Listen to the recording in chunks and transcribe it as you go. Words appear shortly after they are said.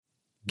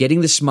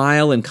Getting the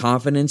smile and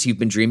confidence you've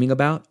been dreaming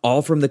about,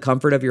 all from the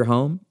comfort of your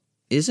home,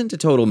 isn't a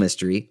total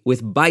mystery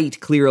with Bite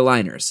clear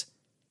aligners.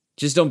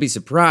 Just don't be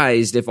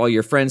surprised if all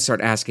your friends start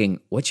asking,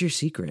 "What's your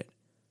secret?"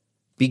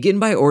 Begin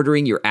by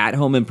ordering your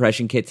at-home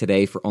impression kit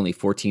today for only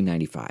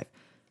 $14.95.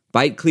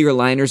 Bite clear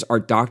aligners are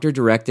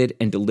doctor-directed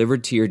and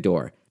delivered to your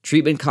door.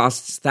 Treatment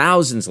costs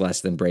thousands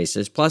less than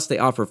braces, plus they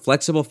offer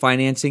flexible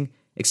financing,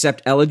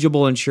 accept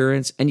eligible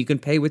insurance, and you can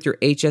pay with your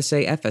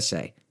HSA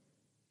FSA.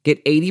 Get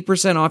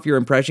 80% off your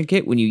impression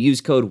kit when you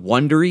use code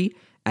WONDERY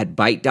at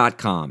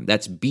Byte.com.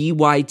 That's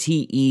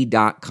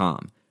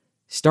BYTE.com.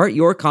 Start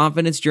your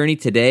confidence journey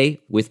today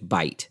with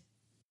Byte.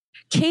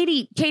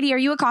 Katy, are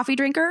you a coffee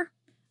drinker?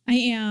 I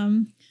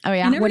am. Oh,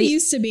 yeah? I never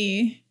used to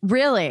be.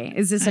 Really?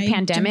 Is this a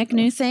pandemic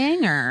new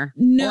thing or?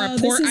 No,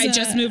 I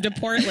just moved to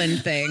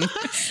Portland thing.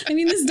 I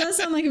mean, this does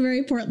sound like a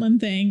very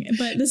Portland thing,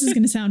 but this is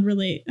going to sound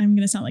I'm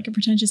going to sound like a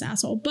pretentious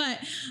asshole, but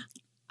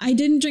I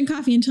didn't drink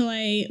coffee until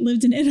I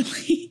lived in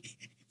Italy.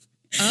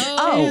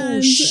 Oh,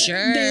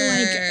 sure.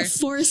 They like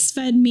force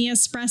fed me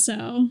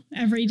espresso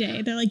every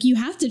day. They're like, you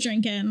have to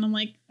drink it. And I'm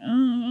like,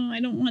 oh, I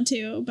don't want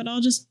to, but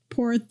I'll just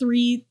pour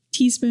 3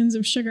 teaspoons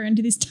of sugar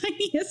into these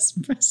tiny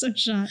espresso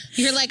shots.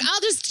 You're like,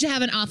 I'll just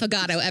have an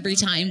affogato every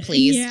time,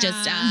 please. Yeah.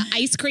 Just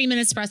ice cream and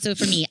espresso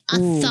for me.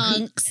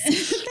 Thanks.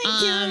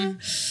 Thank you.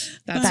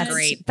 That's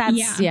great.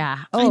 That's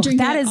Oh,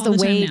 that is the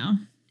way. Now.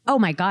 Oh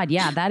my God.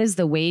 Yeah. That is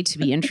the way to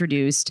be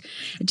introduced.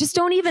 Just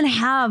don't even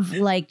have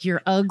like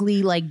your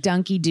ugly, like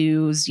Dunky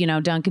Doos,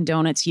 Dunkin'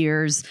 Donuts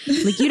years.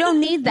 Like you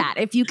don't need that.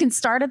 If you can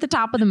start at the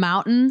top of the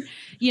mountain,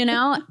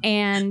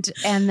 and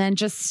then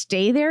just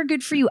stay there.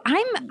 Good for you.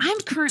 I'm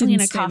currently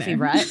in a coffee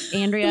rut,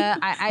 Andrea.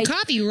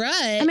 Coffee rut?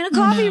 I'm in a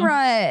coffee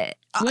rut.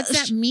 What's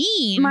that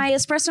mean? My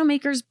espresso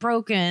maker's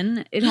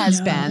broken. It has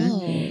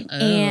been.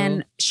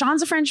 And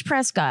Sean's a French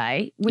press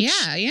guy. Which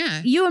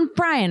you and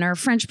Brian are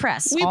French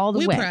press all the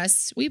way.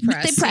 We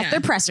press. They're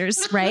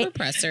pressers, right? We're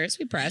pressers.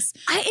 We press.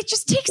 It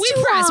just takes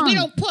too press. long. We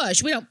don't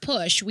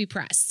push. We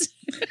press.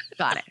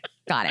 Got it.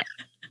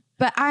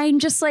 But I'm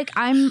just like,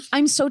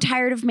 I'm so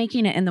tired of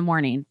making it in the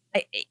morning.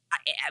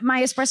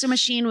 My espresso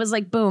machine was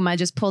like, boom, I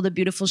just pulled a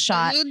beautiful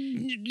shot.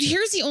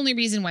 Here's the only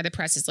reason why the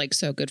press is like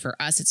so good for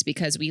us. It's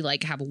because we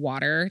like have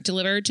water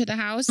delivered to the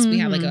house. We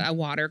have like a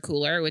water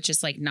cooler, which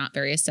is like not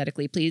very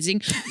aesthetically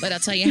pleasing. But I'll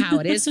tell you how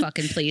it is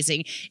fucking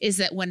pleasing is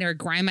that when I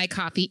grind my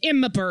coffee in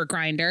my burr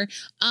grinder,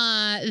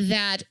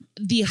 that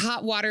the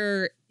hot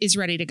water is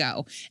ready to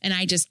go. And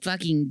I just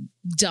fucking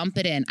dump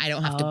it in. I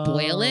don't have to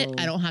boil it.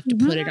 I don't have to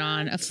put it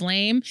on a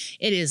flame.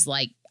 It is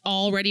like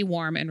already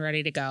warm and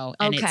ready to go.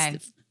 And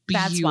it's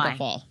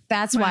beautiful.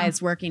 That's why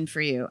it's working for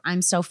you.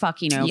 I'm so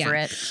fucking over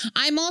it.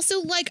 I'm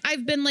also like,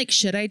 I've been like,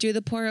 should I do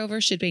the pour over?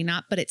 Should we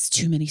not? But it's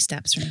too many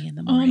steps for me in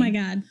the morning. Oh my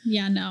God.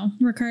 Yeah, no.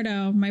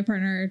 Ricardo, my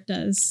partner,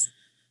 does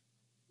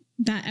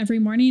that every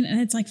morning and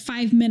it's like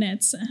 5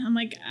 minutes. I'm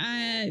like,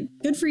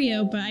 good for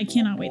you, but I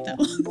cannot wait that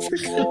long for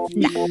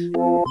coffee.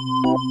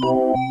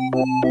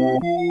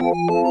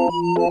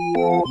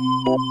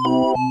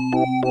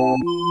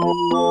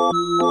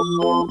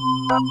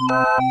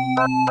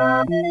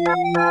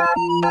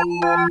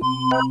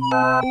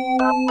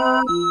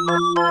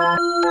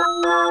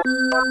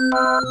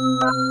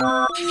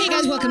 Hey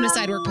guys, welcome to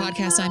Sidework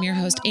Podcast. I'm your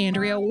host,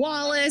 Andrea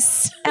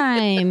Wallace.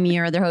 I'm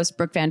your other host,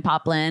 Brooke Van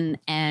Poplin,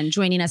 and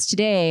joining us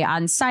today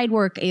on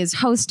Sidework is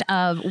host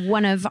of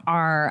one of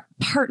our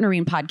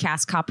partnering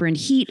podcasts, Copper and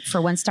Heat,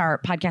 for One Star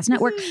Podcast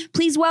Network.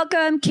 Please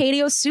welcome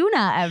Katy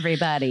Osuna,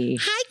 everybody.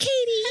 Hi,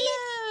 Katy.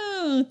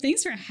 Hello.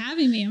 Thanks for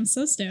having me. I'm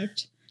so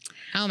stoked.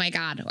 Oh my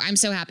God. I'm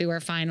so happy we're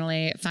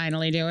finally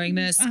doing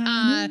this.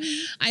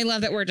 I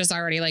love that we're just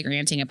already like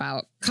ranting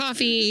about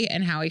coffee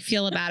and how we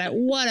feel about it.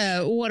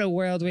 What a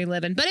world we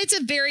live in. But it's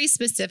a very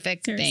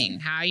specific thing,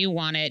 how you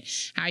want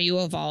it, how you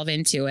evolve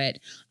into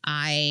it.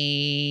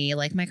 I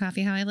like my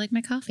coffee how I like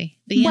my coffee.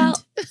 The end.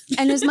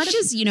 And as much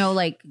as,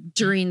 like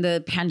during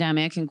the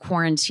pandemic and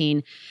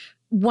quarantine,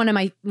 one of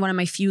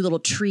my few little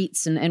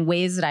treats and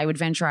ways that I would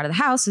venture out of the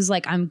house is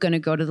like, I'm going to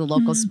go to the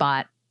local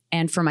spot.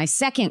 And for my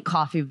second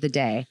coffee of the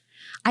day,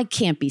 I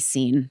can't be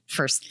seen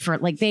first for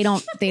like, they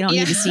don't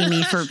need to see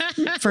me for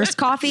first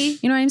coffee.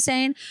 You know what I'm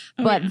saying?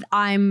 But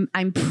I'm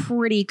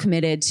pretty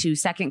committed to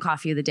second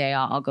coffee of the day.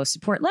 I'll go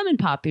support Lemon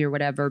Poppy or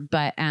whatever.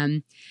 But,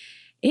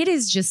 it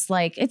is just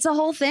like, it's a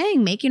whole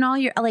thing making all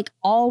your, like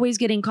always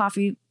getting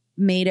coffee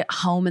made at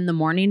home in the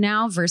morning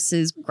now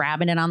versus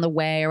grabbing it on the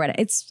way or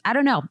whatever. I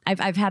don't know.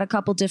 I've had a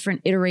couple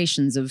different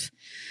iterations of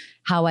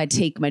how I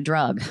take my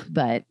drug,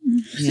 but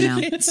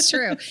it's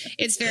true.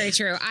 It's very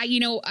true.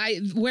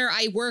 Where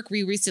I work,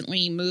 we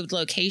recently moved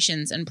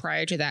locations, and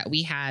prior to that,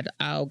 we had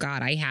Blue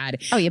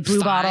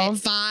Bottle,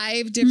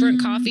 5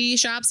 different coffee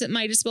shops at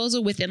my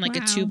disposal within like a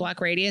 2-block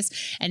radius,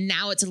 and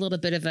now it's a little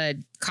bit of a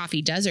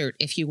coffee desert,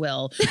 if you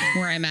will,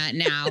 where I'm at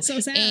now.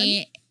 So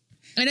sad.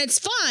 And it's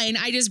fine.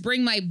 I just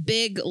bring my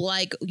big,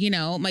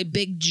 my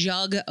big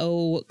jug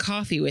of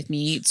coffee with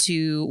me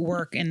to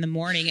work in the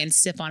morning and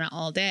sip on it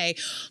all day.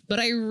 But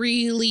I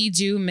really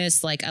do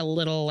miss like a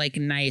little like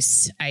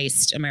nice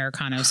iced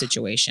Americano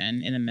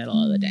situation in the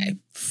middle of the day.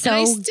 So and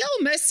I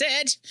still miss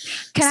it.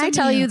 Can I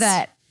tell you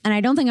that? And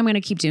I don't think I'm going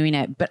to keep doing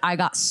it, but I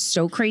got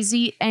so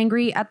crazy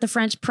angry at the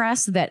French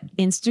press that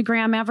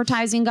Instagram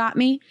advertising got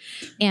me.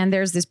 And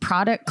there's this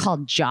product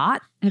called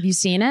Jot. Have you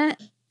seen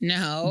it?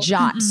 No.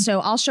 Jot. Mm-hmm. So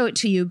I'll show it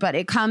to you, but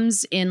it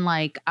comes in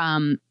like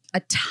a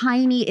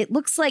tiny, it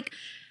looks like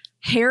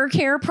hair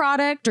care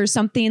product or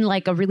something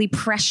like a really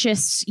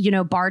precious,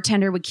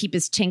 bartender would keep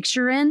his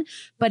tincture in,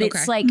 but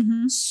it's like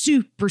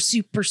super,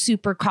 super,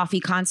 super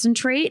coffee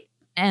concentrate.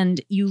 And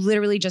you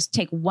literally just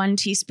take 1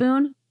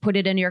 teaspoon, put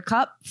it in your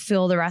cup,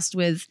 fill the rest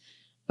with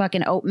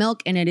fucking oat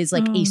milk. And it is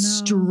like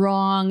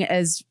strong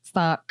as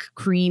fuck,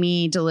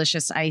 creamy,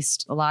 delicious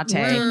iced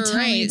latte. Don't tell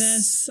me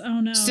this. Oh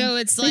no. So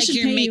it's like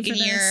you're making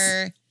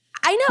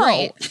I know.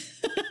 Right.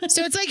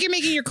 So it's like you're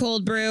making your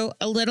cold brew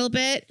a little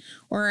bit.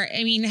 Or,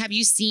 I mean, have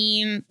you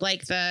seen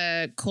like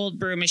the cold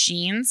brew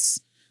machines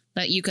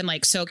that you can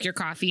like soak your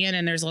coffee in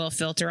and there's a little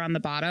filter on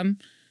the bottom?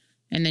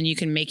 And then you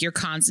can make your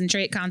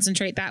concentrate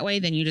that way.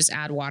 Then you just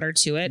add water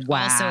to it.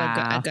 Wow. Also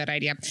a good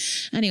idea.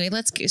 Anyway,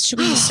 let's get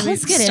into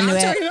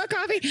it. About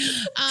coffee?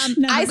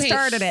 I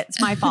started it.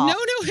 It's my fault. No,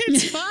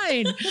 it's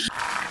fine.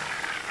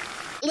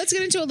 Let's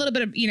get into a little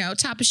bit of,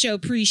 top of show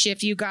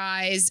pre-shift, you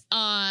guys.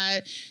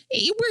 We're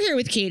here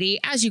with Katy.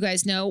 As you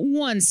guys know,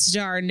 One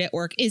Star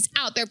Network is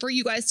out there for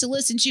you guys to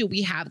listen to.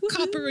 We have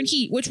Copper and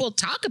Heat, which we'll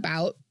talk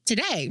about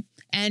today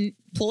and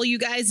pull you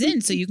guys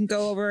in so you can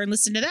go over and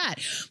listen to that.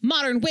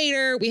 Modern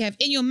Waiter, we have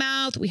In Your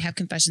Mouth, we have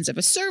Confessions of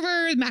a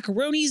Server,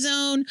 Macaroni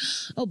Zone.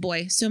 Oh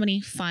boy, so many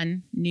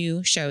fun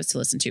new shows to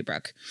listen to,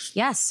 Brooke.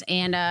 Yes,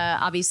 and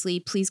obviously,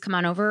 please come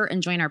on over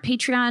and join our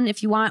Patreon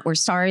if you want. We're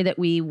sorry that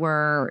we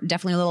were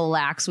definitely a little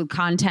lax with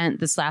content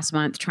this last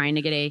month, trying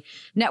to get a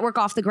network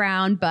off the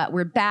ground, but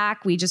we're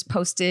back. We just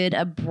posted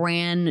a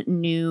brand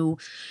new,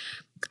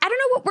 I don't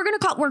know what we're going to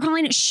call it. We're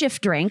calling it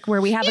Shift Drink,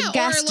 where we have a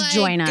guest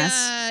join us.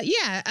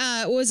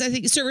 I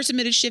think server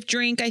submitted Shift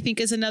Drink, I think,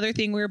 is another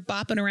thing we're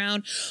bopping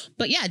around.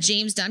 But yeah,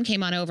 James Dunn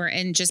came on over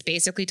and just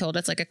basically told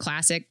us like a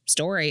classic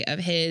story of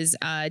his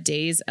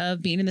days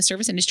of being in the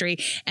service industry.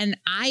 And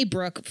I,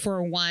 Brooke,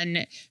 for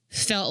one,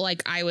 felt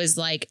like I was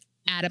like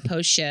at a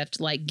post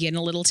shift, like getting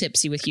a little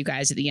tipsy with you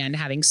guys at the end,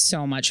 having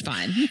so much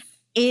fun.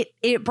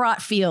 It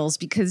brought feels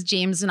because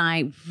James and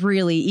I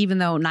really, even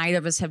though neither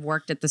of us have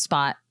worked at the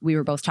spot we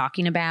were both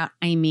talking about,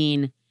 I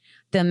mean,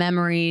 the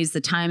memories,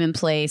 the time and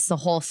place, the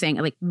whole thing,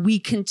 like we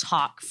can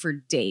talk for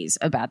days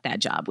about that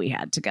job we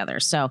had together.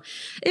 So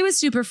it was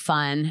super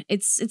fun.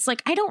 It's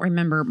like, I don't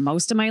remember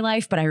most of my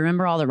life, but I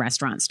remember all the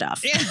restaurant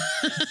stuff. Yeah.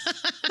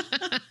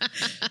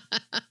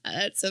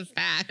 That's a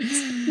fact.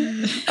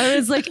 It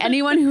was like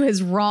anyone who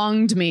has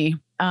wronged me,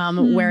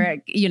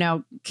 where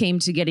it, came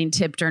to getting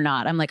tipped or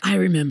not. I'm like, I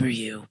remember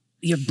you.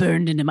 You're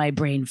burned into my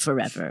brain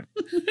forever.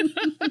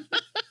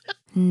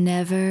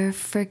 Never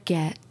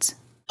forget.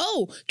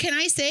 Oh, can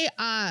I say,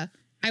 I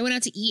went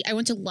out to eat. I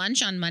went to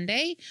lunch on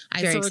Monday.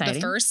 Very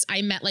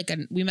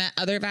exciting. We met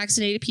other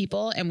vaccinated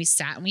people and we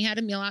sat and we had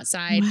a meal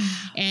outside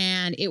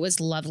and it was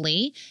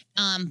lovely.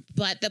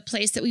 But the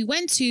place that we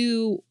went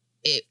to,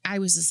 I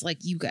was just like,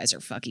 you guys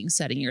are fucking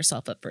setting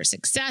yourself up for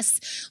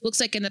success. Looks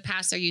like in the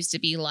past there used to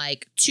be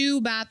like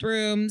 2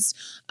 bathrooms,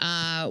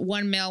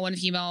 1 male, 1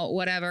 female,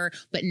 whatever.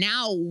 But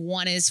now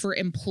one is for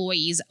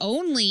employees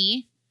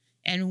only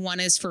and one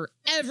is for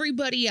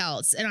everybody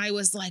else. And I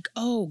was like,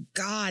 oh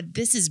God,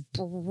 this is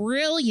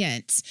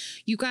brilliant.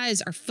 You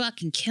guys are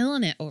fucking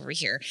killing it over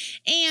here.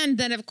 And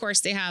then of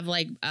course they have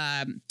like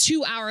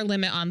 2-hour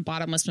limit on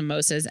bottomless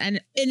mimosas. And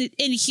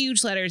in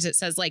huge letters, it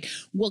says like,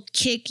 we'll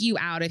kick you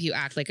out if you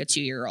act like a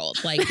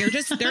 2-year-old. Like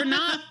they're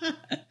not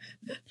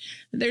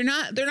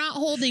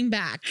holding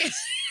back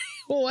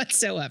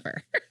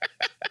whatsoever.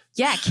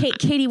 Yeah.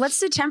 Katy,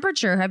 what's the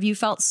temperature? Have you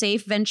felt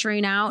safe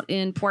venturing out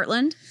in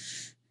Portland?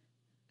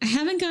 I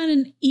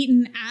haven't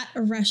eaten at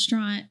a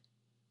restaurant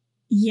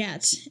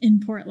yet in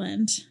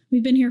Portland.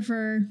 We've been here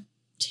for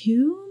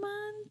 2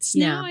 months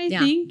now, I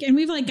think. And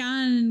we've like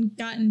gotten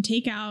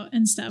takeout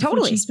and stuff,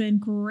 which has been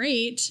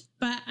great.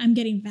 But I'm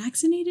getting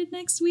vaccinated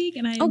next week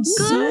and I'm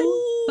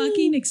so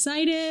fucking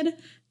excited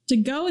to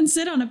go and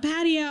sit on a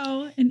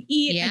patio and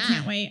eat. Yeah. I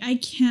can't wait. I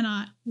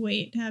cannot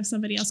wait to have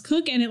somebody else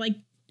cook and it like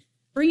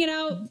bring it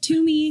out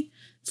to me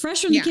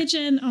fresh from the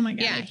kitchen. Oh my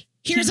God. Yeah.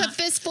 Here's a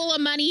fistful of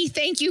money.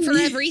 Thank you for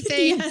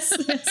everything. Yes.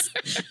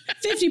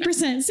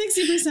 50%,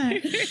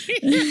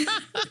 60%.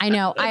 I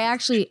know.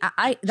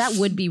 I that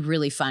would be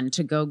really fun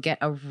to go get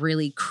a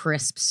really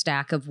crisp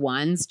stack of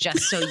ones just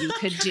so you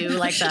could do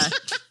like the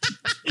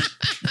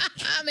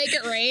make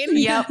it rain.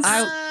 Yep.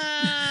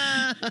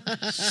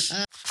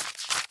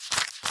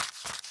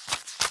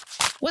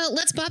 Well,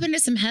 let's pop into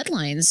some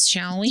headlines,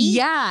 shall we?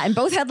 Yeah, and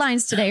both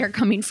headlines today are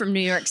coming from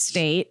New York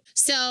State.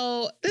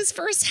 So this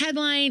first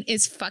headline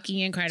is fucking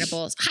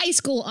incredible. High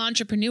school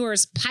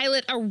entrepreneurs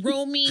pilot a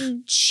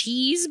roaming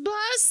cheese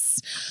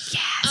bus.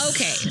 Yes.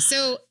 Okay.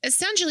 So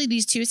essentially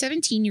these two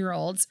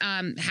 17-year-olds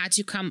had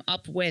to come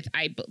up with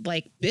a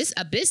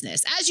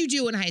business. As you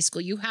do in high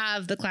school, you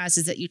have the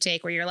classes that you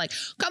take where you're like,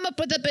 come up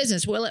with a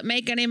business. Will it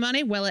make any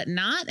money? Will it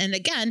not? And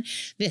again,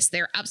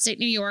 they're upstate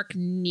New York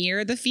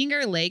near the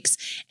Finger Lakes.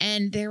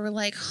 And they were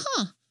like,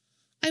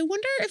 I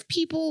wonder if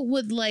people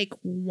would like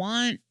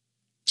want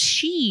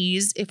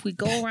cheese if we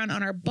go around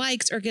on our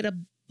bikes or get a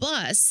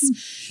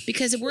bus,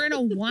 because we're in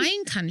a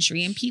wine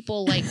country and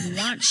people like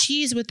want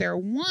cheese with their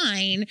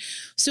wine.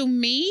 So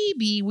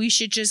maybe we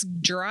should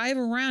just drive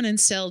around and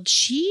sell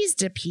cheese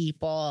to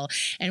people.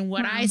 And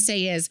what I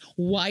say is,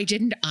 why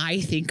didn't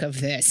I think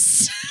of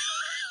this?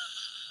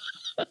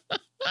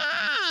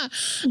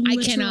 I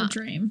cannot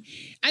dream.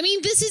 I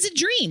mean, this is a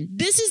dream.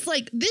 This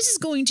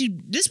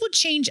would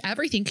change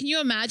everything. Can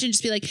you imagine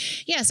just be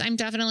like, yes, I'm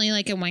definitely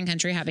like in wine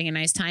country having a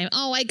nice time.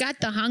 Oh, I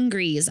got the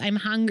hungries. I'm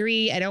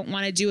hungry. I don't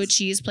want to do a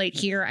cheese plate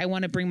here. I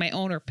want to bring my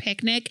own or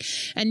picnic.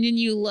 And then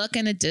you look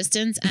in the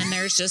distance and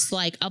there's just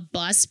like a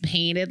bus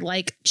painted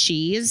like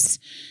cheese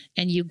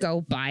and you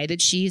go buy the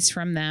cheese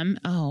from them.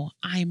 Oh,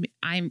 I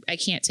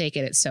can't take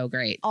it. It's so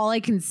great. All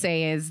I can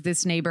say is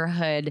this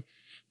neighborhood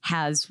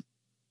has,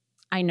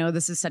 I know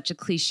this is such a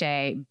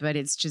cliche, but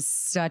it's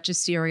just such a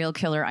serial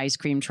killer ice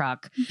cream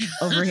truck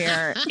over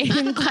here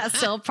in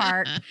Glass Hill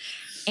Park.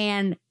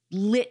 And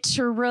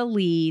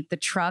literally the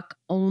truck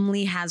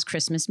only has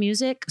Christmas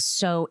music.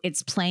 So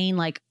it's playing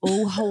like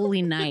Oh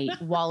Holy Night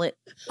while it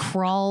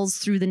crawls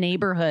through the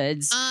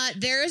neighborhoods.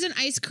 There is an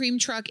ice cream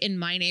truck in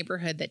my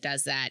neighborhood that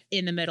does that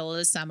in the middle of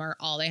the summer.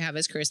 All they have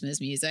is Christmas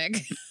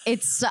music.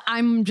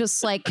 I'm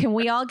just like, can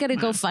we all get a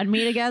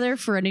GoFundMe together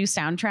for a new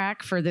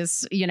soundtrack for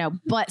this,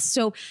 but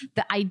so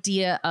the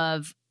idea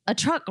of a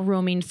truck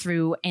roaming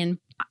through, and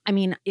I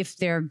mean, if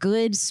they're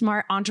good,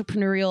 smart,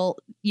 entrepreneurial,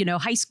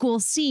 high school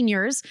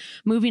seniors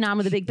moving on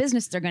with a big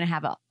business, they're going to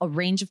have a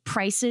range of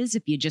prices.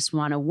 If you just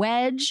want a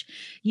wedge,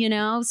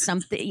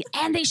 something,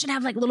 and they should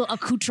have like little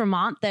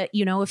accoutrement that,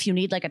 if you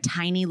need like a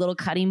tiny little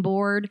cutting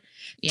board.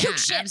 Yeah,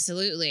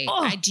 absolutely. We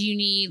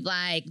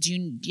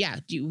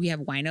have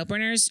wine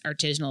openers,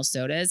 artisanal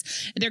sodas.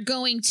 They're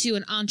going to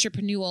an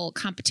entrepreneurial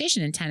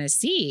competition in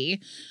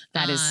Tennessee.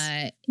 That is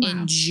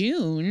in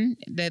June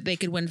that they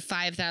could win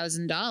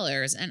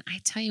 $5,000. And I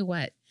tell you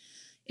what,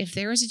 if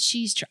there was a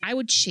cheese truck, I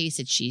would chase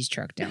a cheese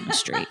truck down the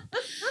street.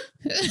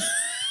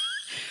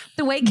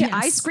 The way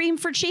I scream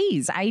for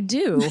cheese. I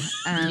do.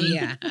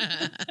 Yeah.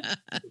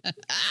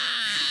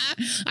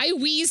 I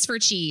wheeze for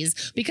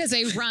cheese because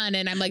I run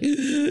and I'm like,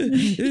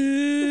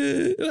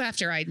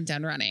 after I'm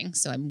done running.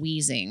 So I'm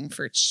wheezing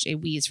for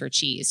wheeze for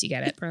cheese. You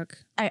get it, Brooke?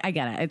 I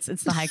get it.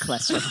 It's the high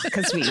cholesterol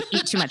because we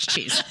eat too much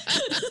cheese.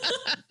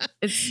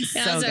 It's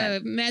so also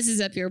good. Messes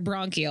up your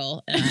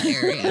bronchial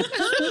area.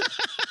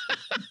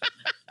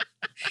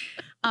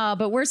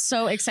 But we're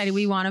so excited.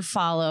 We want to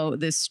follow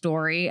this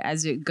story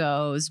as it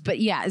goes. But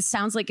yeah, it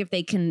sounds like if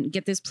they can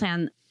get this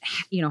plan,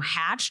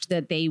 hatched,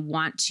 that they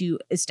want to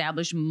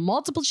establish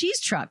multiple cheese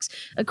trucks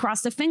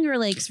across the Finger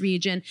Lakes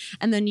region.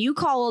 And then you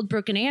call old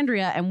Brooke and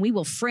Andrea and we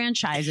will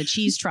franchise a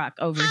cheese truck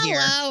over here.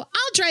 Hello,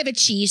 I'll drive a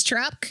cheese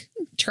truck.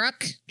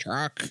 Truck.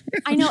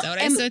 I know.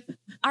 I said?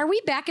 Are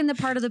we back in the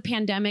part of the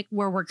pandemic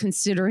where we're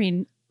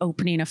considering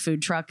opening a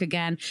food truck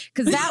again?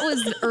 Because that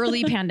was the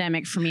early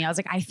pandemic for me. I was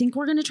like, I think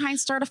we're going to try and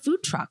start a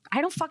food truck. I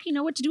don't fucking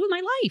know what to do with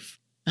my life.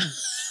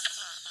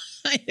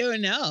 I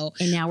don't know.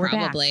 And now we're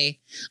probably back.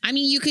 I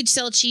mean, you could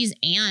sell cheese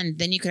and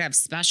then you could have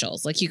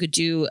specials. Like you could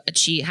do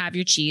have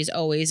your cheese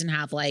always and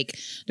have like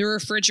the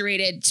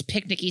refrigerated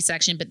picnicky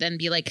section, but then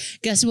be like,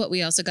 guess what?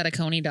 We also got a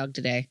Coney dog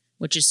today,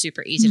 which is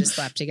super easy to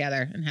slap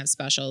together and have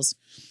specials.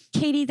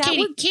 Katy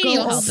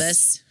will help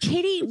us.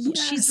 Katy,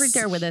 she's right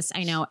there with us.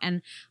 I know.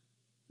 And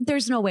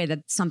there's no way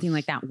that something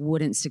like that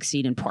wouldn't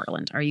succeed in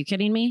Portland. Are you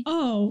kidding me?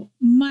 Oh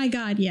my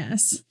God,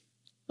 yes.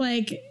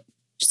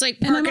 Just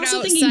park it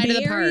outside of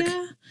the park.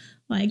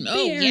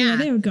 Bay Area,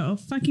 they would go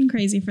fucking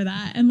crazy for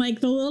that. And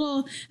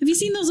have you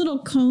seen those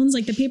little cones,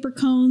 like the paper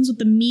cones with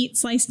the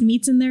sliced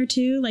meats in there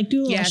too? Like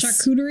do a little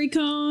charcuterie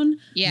cone.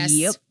 Yes.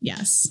 Yep.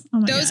 Yes. Oh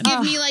my God. Those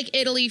give me like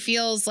Italy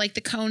feels, like the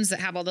cones that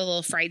have all the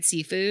little fried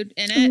seafood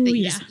in it. That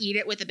you just eat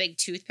it with a big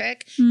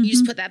toothpick. Mm-hmm. You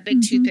just put that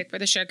big toothpick for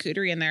the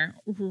charcuterie in there,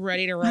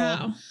 ready to roll.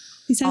 Wow.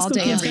 These high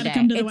school kids got to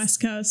come to the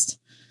West Coast.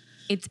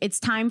 It's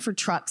time for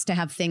trucks to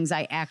have things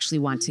I actually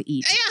want to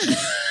eat. Yeah.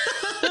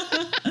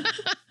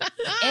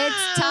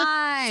 It's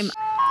time.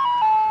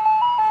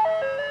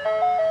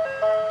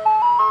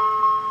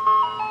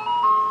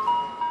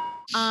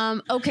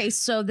 Okay,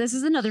 so this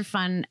is another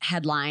fun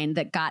headline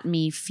that got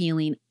me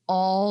feeling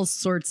all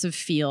sorts of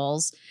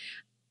feels.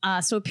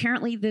 So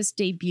apparently this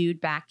debuted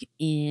back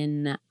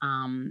in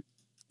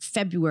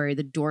February,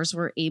 the doors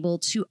were able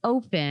to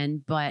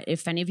open. But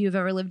if any of you have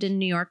ever lived in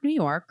New York,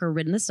 or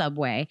ridden the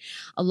subway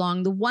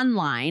along the one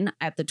line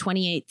at the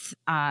 28th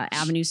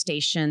Avenue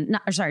station,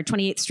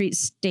 28th Street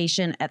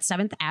station at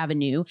 7th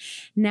Avenue,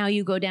 now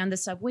you go down the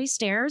subway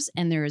stairs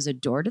and there is a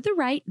door to the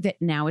right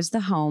that now is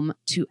the home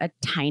to a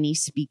tiny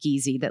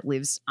speakeasy that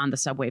lives on the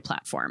subway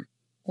platform.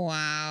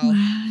 Wow.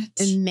 What?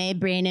 And my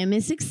brain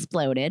has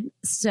exploded.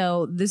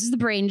 So this is the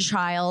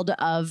brainchild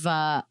of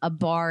a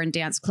bar and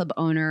dance club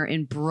owner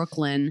in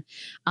Brooklyn.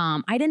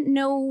 I didn't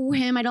know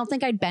him. I don't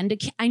think I'd been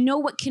to, I know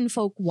what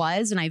Kinfolk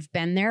was and I've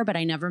been there, but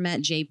I never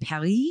met Jay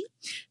Perry.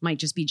 Might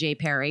just be Jay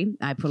Perry.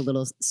 I put a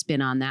little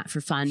spin on that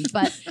for fun.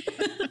 But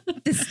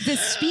this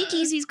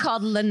speakeasy is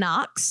called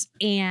Lennox.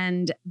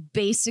 And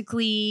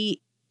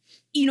basically,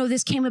 you know,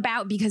 this came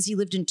about because he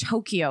lived in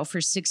Tokyo for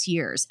 6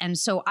 years. And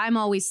so I'm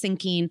always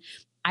thinking,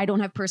 I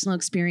don't have personal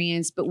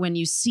experience, but when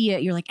you see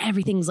it, you're like,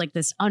 everything's like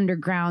this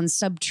underground,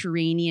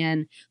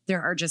 subterranean. There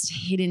are just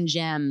hidden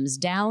gems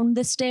down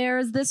the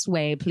stairs this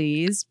way,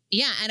 please.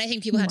 Yeah. And I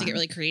think people have to get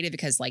really creative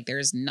because like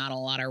there's not a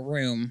lot of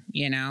room,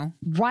 you know?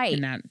 Right.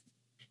 In that.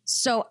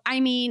 So,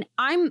 I mean,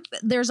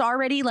 there's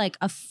already like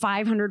a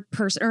 500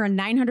 person or a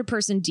 900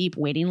 person deep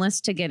waiting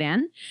list to get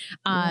in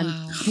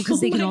because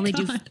they can only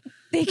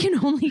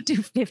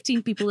do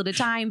 15 people at a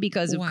time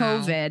because of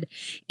COVID.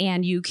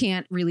 And you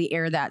can't really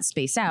air that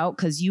space out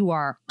because you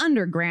are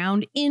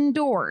underground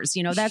indoors.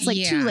 You know, that's like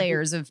 2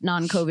 layers of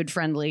non-COVID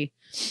friendly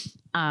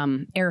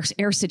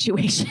air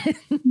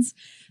situations.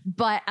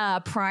 But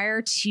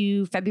prior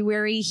to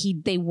February,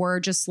 they were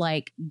just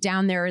like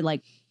down there,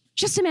 like,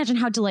 just imagine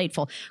how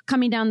delightful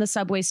coming down the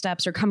subway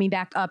steps or coming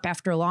back up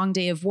after a long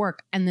day of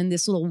work. And then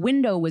this little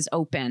window was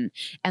open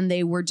and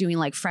they were doing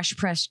like fresh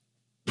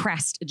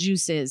pressed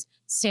juices,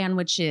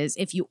 sandwiches.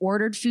 If you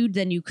ordered food,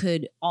 then you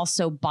could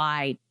also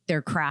buy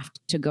their craft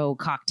to go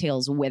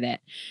cocktails with it.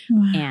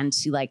 Wow. And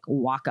to like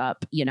walk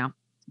up, you know,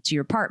 to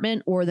your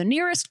apartment or the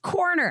nearest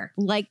corner,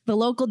 like the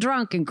local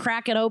drunk, and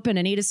crack it open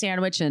and eat a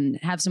sandwich and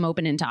have some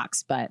open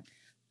intox. But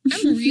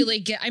I'm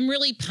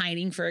really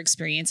pining for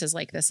experiences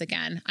like this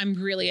again. I'm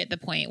really at the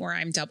point where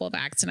I'm double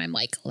vaxxed and I'm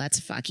like, let's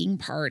fucking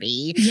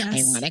party. Yes.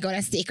 I want to go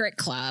to secret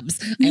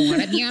clubs. I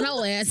want to be on a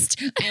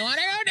list. I want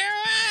to go do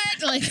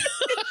it. Like,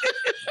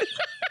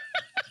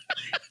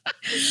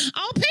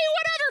 I'll pay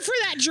whatever for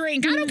that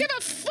drink. I don't give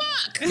a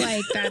fuck.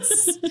 Like,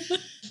 that's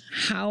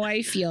how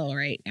I feel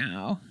right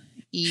now.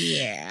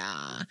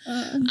 Yeah.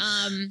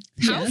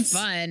 How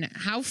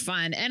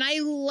fun. And I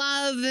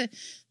love,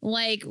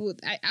 like,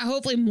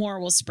 hopefully more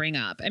will spring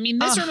up. I mean,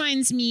 this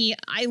reminds me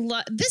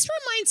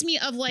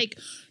of like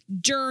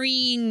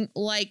during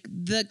like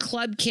the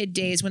club kid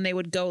days when they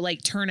would go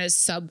like turn a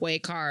subway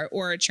car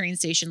or a train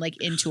station like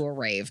into a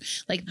rave.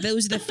 Like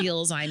those are the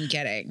feels I'm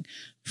getting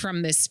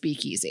from this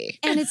speakeasy.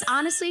 And it's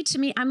honestly, to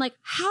me, I'm like,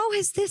 how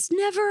has this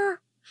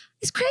never...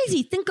 It's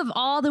crazy. Think of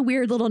all the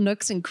weird little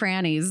nooks and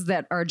crannies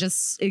that are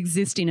just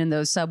existing in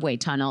those subway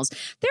tunnels.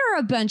 There are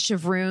a bunch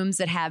of rooms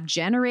that have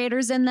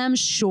generators in them.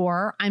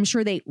 Sure. I'm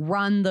sure they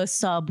run the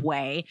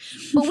subway,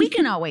 but we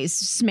can always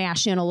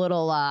smash in a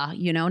little,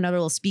 another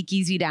little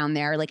speakeasy down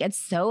there. Like, it's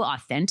so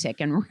authentic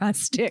and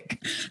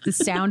rustic. The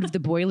sound of the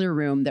boiler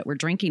room that we're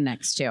drinking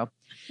next to.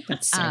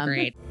 That's so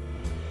great.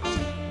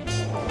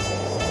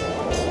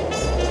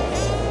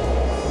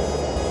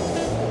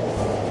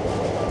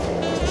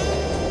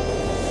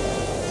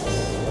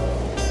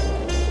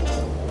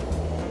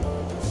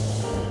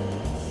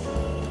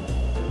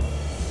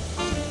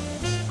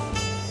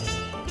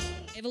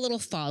 A little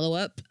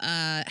follow-up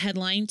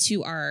headline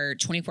to our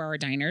 24-hour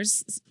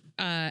diners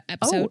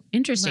episode. Oh,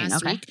 interesting.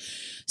 Last Okay. week.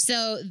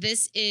 So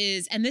this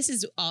is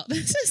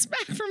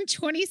back from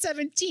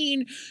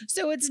 2017.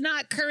 So it's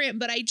not current,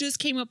 but I just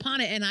came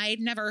upon it and I had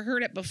never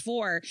heard it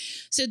before.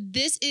 So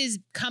this is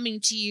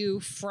coming to you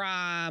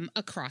from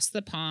across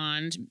the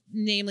pond,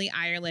 namely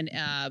Ireland,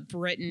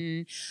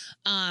 Britain,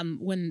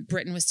 when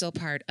Britain was still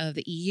part of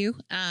the EU.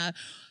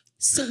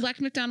 Select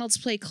McDonald's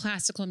play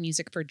classical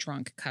music for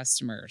drunk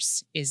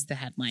customers is the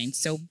headline.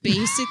 So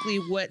basically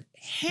what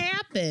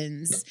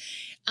happens,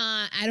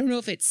 I don't know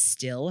if it's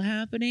still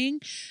happening,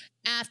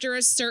 after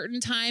a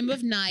certain time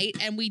of night,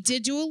 and we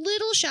did do a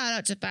little shout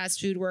out to fast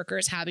food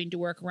workers having to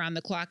work around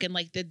the clock and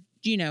like the,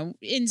 you know,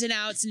 ins and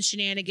outs and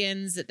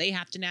shenanigans that they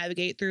have to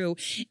navigate through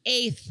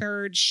a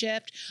third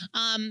shift.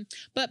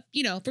 But,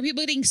 you know, for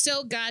people getting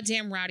so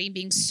goddamn rowdy,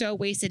 being so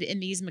wasted in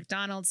these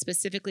McDonald's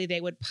specifically,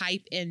 they would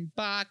pipe in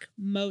Bach,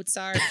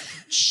 Mozart,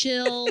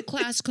 chill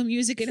classical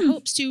music in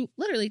hopes to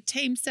literally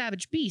tame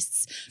savage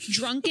beasts,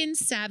 drunken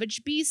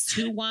savage beasts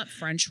who want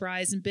French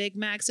fries and Big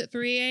Macs at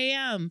 3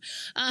 a.m.,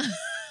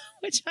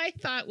 which I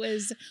thought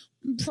was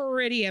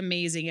pretty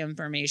amazing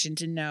information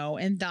to know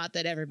and thought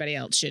that everybody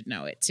else should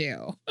know it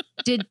too.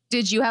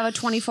 Did you have a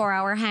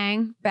 24-hour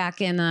hang back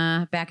in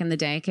the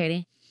day,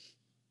 Katie?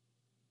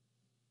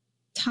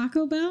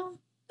 Taco Bell?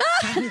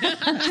 I'm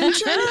trying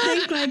to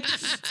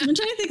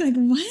think like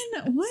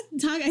what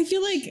taco. I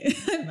feel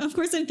like, of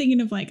course I'm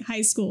thinking of like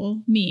high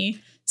school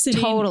me.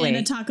 sitting Totally. in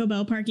a Taco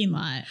Bell parking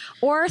lot.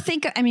 Or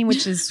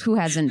which is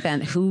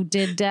who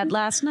did Dead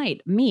last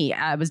night? Me.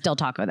 I was Del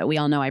Taco, that we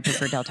all know I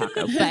prefer Del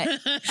Taco. But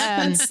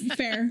That's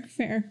fair.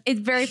 it's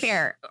very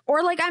fair.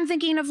 Or like I'm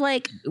thinking of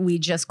like, we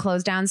just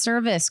closed down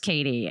service,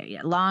 Katie.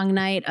 Long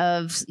night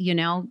of,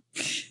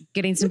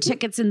 getting some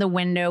tickets in the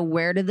window.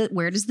 Where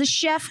does the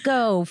chef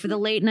go for the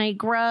late night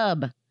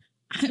grub?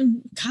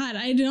 God,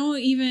 I don't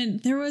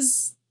even,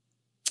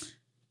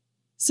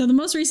 so the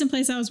most recent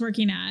place I was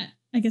working at,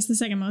 I guess the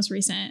second most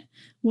recent,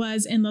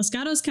 was in Los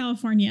Gatos,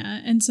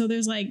 California. And so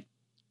there's like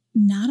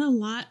not a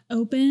lot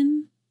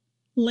open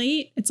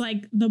late. It's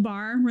like the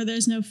bar where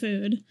there's no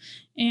food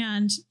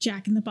and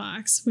Jack in the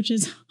Box, which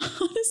is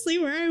honestly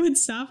where I would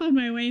stop on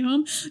my way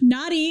home,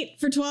 not eat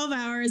for 12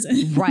 hours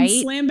and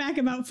slam back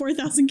about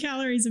 4,000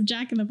 calories of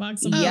Jack in the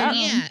Box.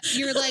 Yeah.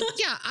 You're like,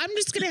 I'm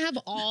just going to have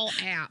all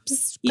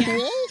apps.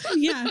 Cool.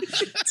 Yeah.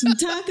 Some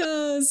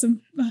tacos, some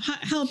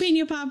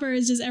jalapeno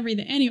poppers, just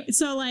everything. Anyway,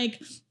 so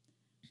like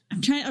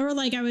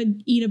I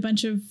would eat a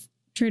bunch of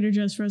Trader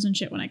Joe's frozen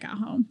shit when I got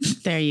home.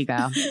 There you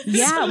go.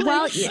 Yeah. So,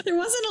 there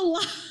wasn't a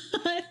lot.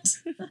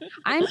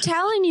 I'm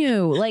telling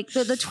you, like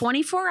the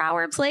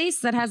 24-hour place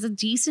that has a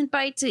decent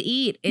bite to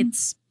eat,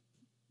 it's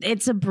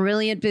a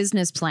brilliant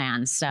business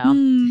plan. So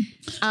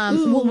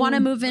we'll want to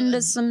move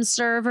into some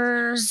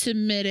server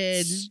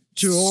submitted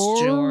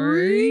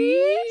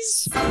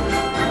stories.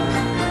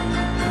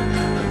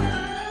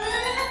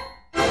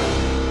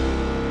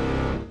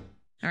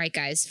 All right,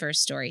 guys,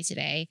 first story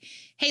today.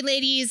 Hey,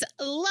 ladies,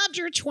 loved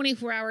your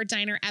 24-hour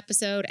diner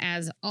episode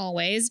as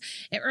always.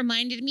 It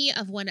reminded me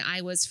of when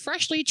I was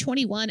freshly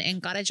 21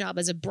 and got a job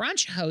as a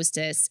brunch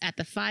hostess at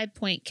the 5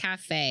 Point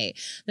Cafe,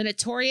 the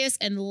notorious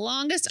and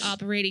longest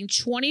operating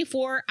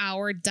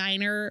 24-hour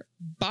diner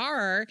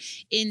bar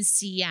in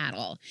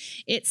Seattle.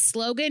 Its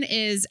slogan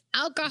is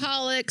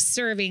alcoholics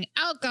serving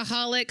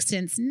alcoholics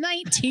since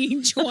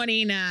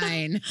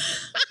 1929.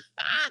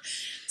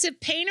 To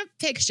paint a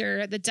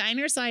picture, the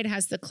diner side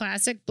has the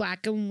classic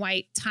black and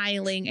white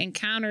tiling and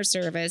counter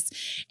service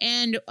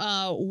and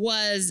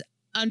was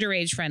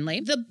underage friendly.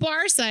 The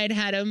bar side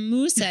had a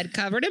moose head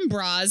covered in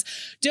bras,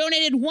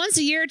 donated once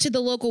a year to the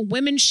local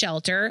women's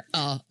shelter.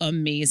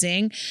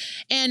 Amazing.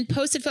 And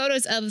posted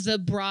photos of the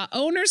bra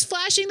owners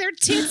flashing their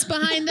tits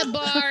behind the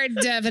bar.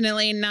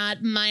 Definitely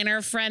not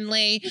minor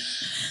friendly.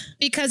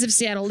 Because of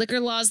Seattle liquor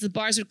laws, the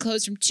bars would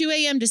close from 2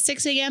 a.m. to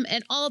 6 a.m.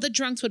 and all the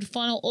drunks would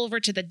funnel over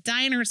to the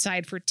diner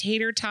side for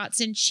tater tots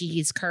and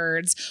cheese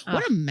curds.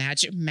 What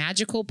a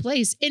magical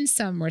place in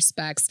some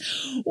respects.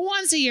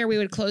 Once a year, we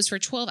would close for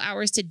 12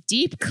 hours to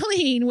deep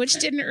clean, which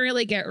didn't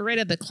really get rid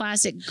of the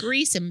classic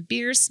grease and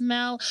beer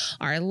smell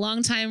our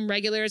longtime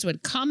regulars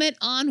would comment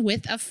on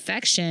with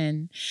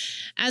affection.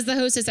 As the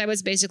hostess, I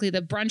was basically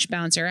the brunch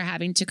bouncer,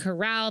 having to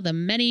corral the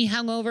many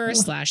hungover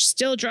 /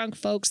 still drunk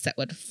folks that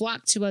would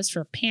flock to us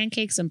for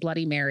pancakes and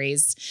Bloody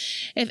Marys.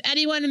 If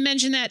anyone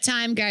mentioned that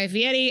time Guy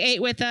Fieri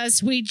ate with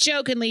us, we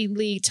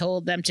jokingly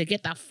told them to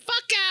get the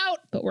fuck out,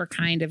 but we're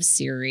kind of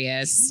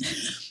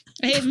serious.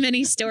 I have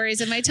many stories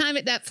of my time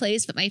at that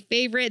place, but my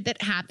favorite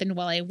that happened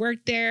while I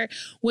worked there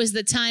was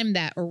the time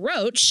that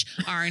Roach,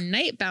 our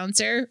night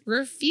bouncer,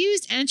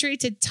 refused entry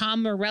to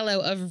Tom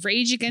Morello of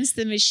Rage Against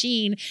the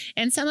Machine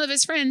and some of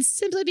his friends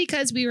simply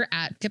because we were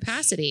at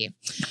capacity.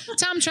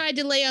 Tom tried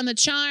to lay on the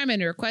charm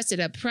and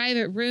requested a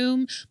private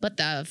room, but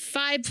the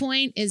 5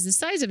 Point is the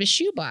size of a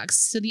shoebox,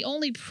 so the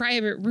only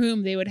private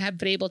room they would have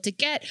been able to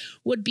get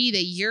would be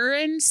the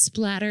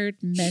urine-splattered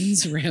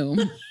men's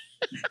room.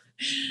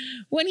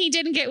 When he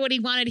didn't get what he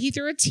wanted, he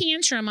threw a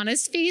tantrum on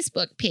his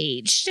Facebook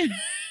page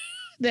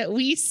that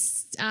we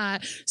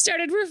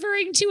started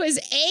referring to as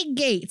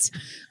Egggate.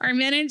 Our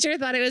manager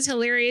thought it was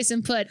hilarious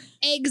and put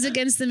eggs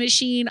against the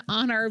machine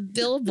on our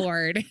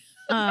billboard.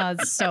 Oh,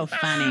 it's so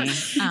funny.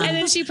 And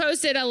then she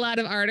posted a lot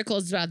of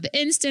articles about the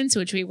instance,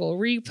 which we will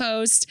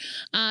repost.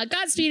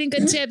 Godspeed and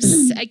good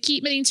tips. I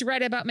keep meaning to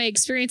write about my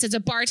experience as a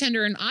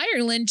bartender in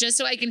Ireland just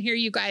so I can hear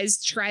you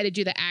guys try to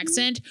do the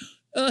accent.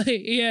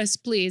 Yes,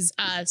 please.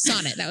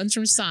 Sonnet. That one's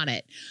from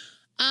Sonnet.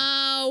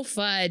 Oh,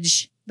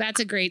 fudge.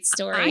 That's a great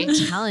story. I'm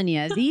telling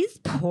you, these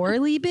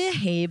poorly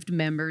behaved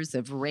members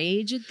of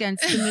Rage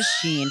Against the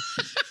Machine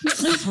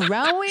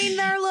throwing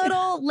their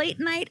little late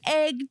night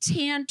egg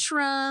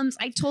tantrums.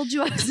 I told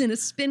you I was in a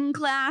spin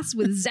class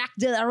with Zach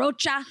De La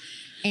Rocha.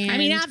 And I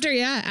mean, after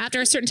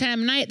a certain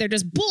time of night, they're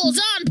just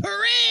bulls on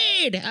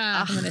parade.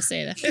 I'm going to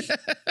say that.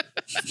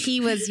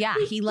 He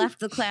left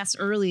the class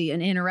early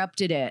and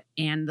interrupted it.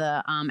 And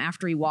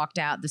after he walked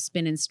out, the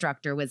spin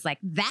instructor was like,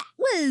 "That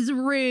was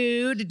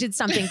rude." Did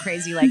something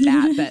crazy like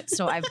that. But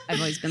so I've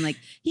always been like,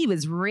 he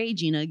was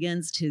raging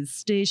against his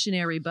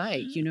stationary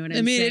bike. You know what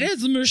I mean? It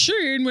is a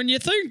machine when you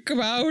think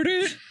about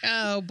it.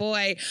 Oh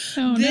boy.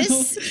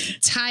 This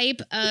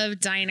type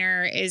of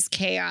diner is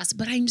chaos,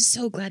 but I'm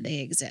so glad they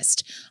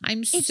exist.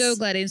 I'm so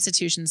glad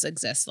institutions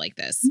exist like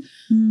this.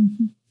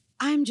 Mm-hmm.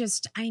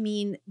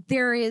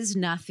 There is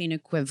nothing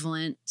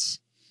equivalent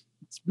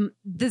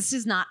this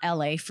is not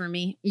LA for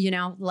me,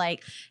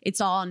 like it's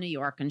all New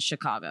York and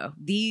Chicago.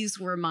 These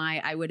were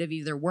I would have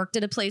either worked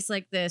at a place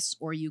like this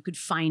or you could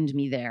find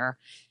me there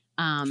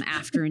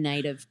after a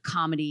night of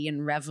comedy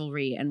and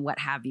revelry and what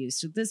have you.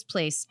 So this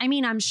place, I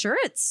mean, I'm sure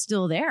it's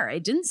still there.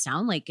 It didn't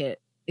sound like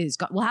it is.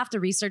 We'll have to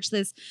research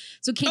this.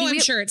 So Katy, I'm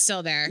sure it's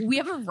still there. We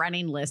have a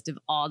running list of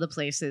all the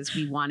places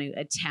we want to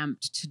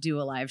attempt to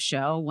do a live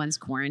show once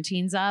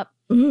quarantine's up.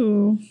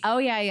 Ooh. Oh,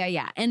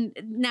 yeah. And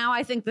now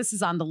I think this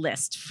is on the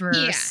list for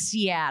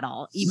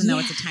Seattle, even though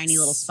it's a tiny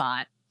little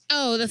spot.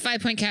 Oh, the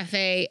 5 Point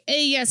Cafe.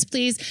 Yes,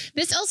 please.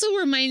 This also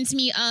reminds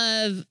me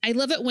of, I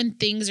love it when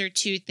things are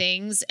two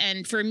things.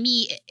 And for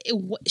me,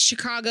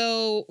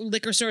 Chicago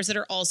liquor stores that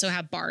also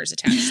have bars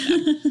attached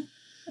to them.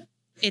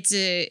 It's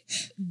a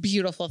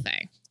beautiful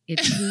thing. It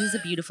is a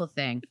beautiful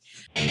thing.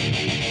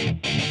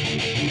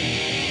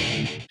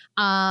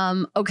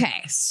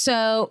 Okay,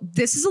 so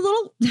this is a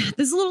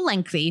little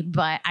lengthy,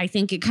 but I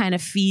think it kind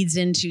of feeds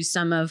into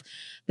some of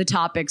the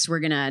topics we're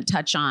gonna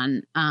touch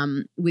on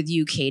with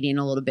you, Katy, in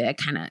a little bit,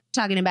 kind of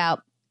talking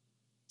about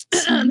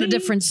the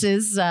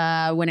differences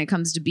when it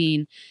comes to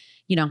being,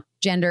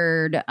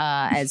 gendered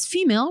as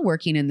female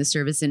working in the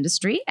service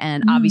industry,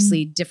 and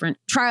obviously different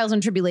trials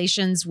and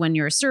tribulations when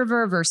you're a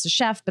server versus a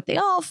chef, but they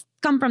all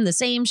come from the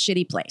same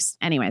shitty place.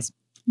 Anyways,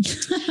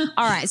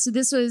 all right, so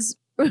this was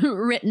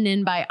written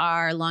in by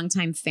our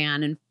longtime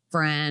fan and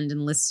friend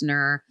and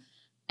listener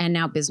and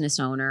now business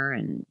owner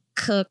and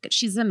cook.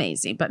 She's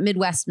amazing, but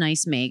Midwest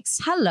Nice makes.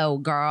 Hello,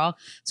 girl.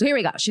 So here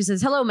we go. She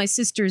says, hello, my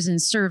sisters in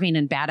serving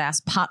and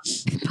badass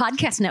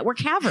podcast network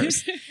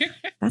havers.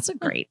 That's a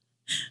great.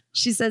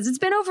 She says, it's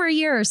been over a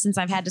year since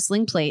I've had to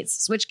sling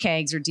plates, switch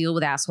kegs, or deal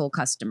with asshole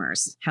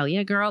customers. Hell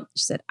yeah, girl.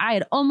 She said, I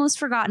had almost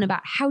forgotten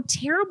about how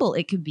terrible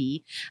it could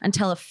be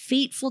until a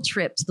fateful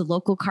trip to the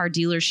local car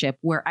dealership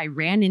where I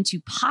ran into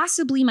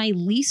possibly my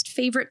least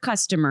favorite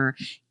customer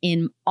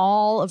in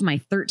all of my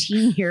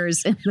 13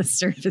 years in the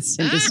service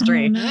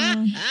industry. Oh,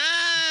 no.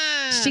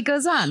 She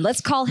goes on, let's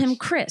call him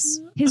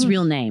Chris, his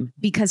real name,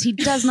 because he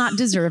does not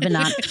deserve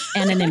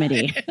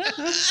anonymity.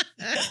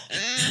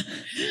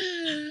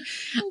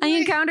 I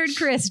encountered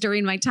Chris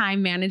during my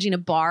time managing a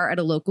bar at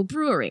a local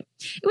brewery.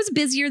 It was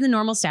busier than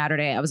normal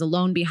Saturday. I was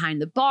alone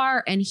behind the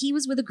bar, and he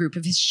was with a group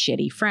of his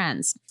shitty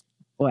friends.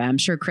 Boy, I'm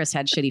sure Chris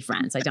had shitty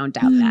friends. I don't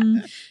doubt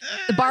that.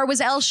 The bar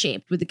was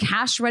L-shaped with the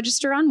cash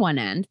register on one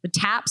end. The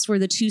taps were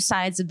the two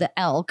sides of the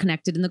L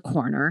connected in the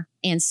corner,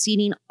 and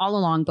seating all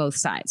along both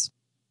sides.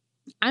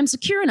 I'm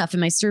secure enough in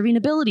my serving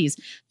abilities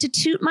to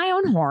toot my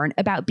own horn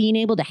about being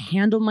able to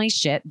handle my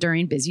shit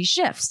during busy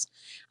shifts.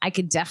 I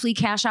could definitely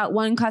cash out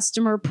one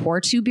customer, pour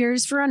 2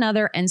 beers for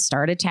another, and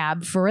start a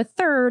tab for a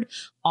third,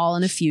 all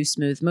in a few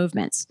smooth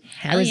movements.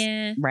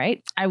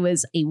 Right? I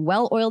was a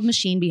well-oiled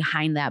machine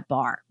behind that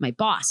bar. My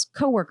boss,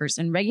 coworkers,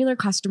 and regular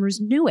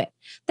customers knew it.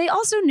 They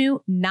also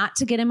knew not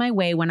to get in my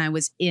way when I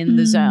was in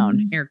the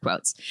zone, air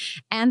quotes,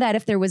 and that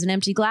if there was an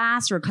empty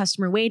glass or a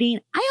customer waiting,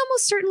 I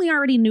almost certainly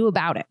already knew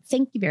about it.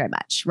 Thank you very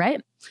much,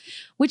 right?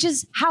 Which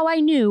is how I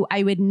knew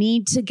I would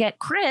need to get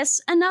Chris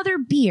another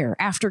beer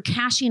after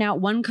cashing out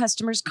one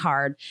customer's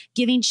card,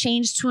 giving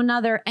change to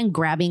another, and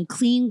grabbing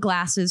clean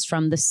glasses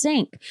from the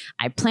sink.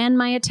 I planned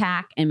my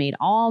attack and made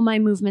all my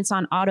movements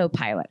on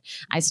autopilot.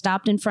 I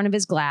stopped in front of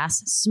his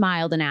glass,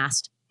 smiled, and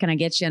asked, can I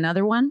get you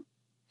another one?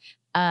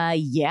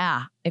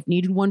 Yeah, I've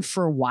needed one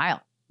for a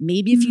while.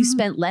 Maybe if you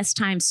spent less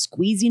time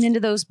squeezing into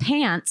those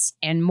pants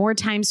and more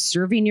time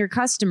serving your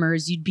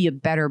customers, you'd be a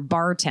better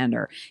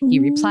bartender. He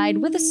replied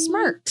with a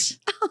smirk.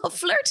 Oh,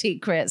 flirty,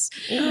 Chris.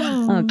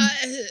 I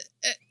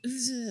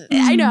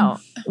know.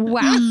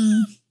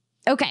 Wow.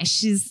 Okay,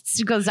 she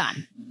goes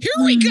on. Here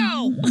we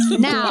go.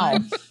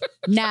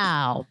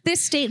 Now, this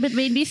statement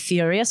made me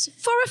furious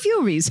for a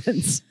few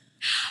reasons.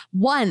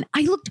 One,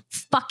 I looked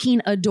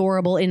fucking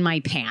adorable in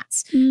my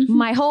pants.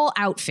 My whole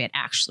outfit,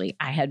 actually.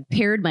 I had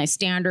paired my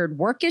standard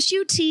work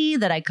issue tee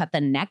that I cut the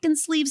neck and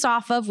sleeves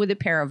off of with a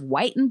pair of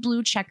white and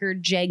blue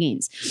checkered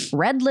jeggings,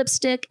 red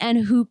lipstick, and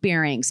hoop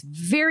earrings.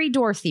 Very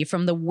Dorothy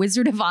from The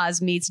Wizard of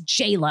Oz meets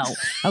J-Lo,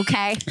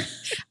 okay?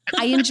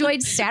 I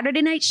enjoyed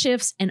Saturday night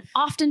shifts and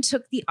often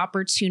took the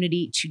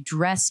opportunity to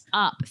dress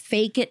up.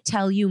 Fake it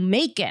till you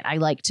make it, I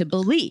like to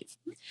believe.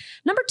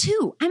 Number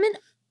 2, I'm an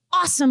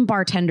awesome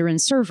bartender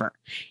and server.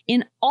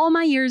 In all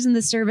my years in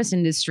the service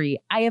industry,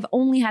 I have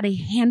only had a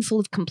handful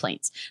of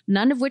complaints,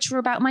 none of which were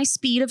about my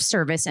speed of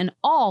service and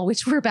all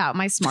which were about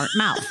my smart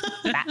mouth.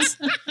 That's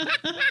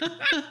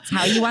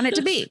how you want it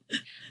to be.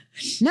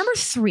 Number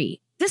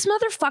 3, this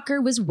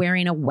motherfucker was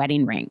wearing a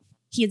wedding ring.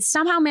 He had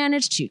somehow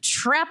managed to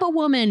trap a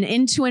woman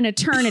into an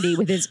eternity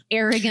with his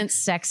arrogant,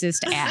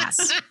 sexist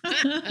ass.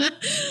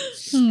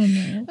 Oh,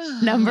 no.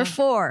 Number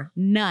 4,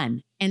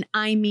 none. And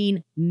I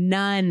mean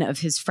none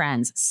of his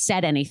friends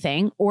said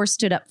anything or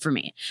stood up for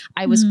me.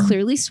 I was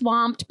clearly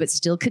swamped, but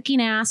still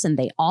kicking ass, and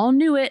they all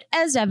knew it,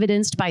 as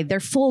evidenced by their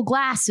full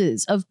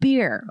glasses of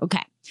beer.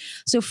 Okay.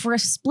 So for a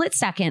split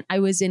second, I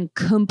was in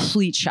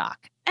complete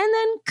shock and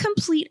then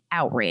complete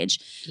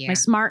outrage. Yeah. My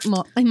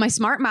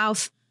smart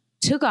mouth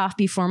took off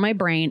before my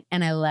brain,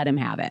 and I let him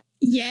have it.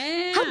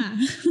 Yeah.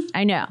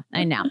 I know.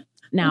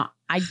 Now,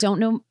 I don't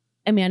know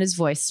Amanda's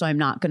voice, so I'm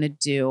not going to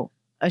do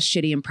a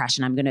shitty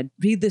impression. I'm going to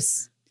read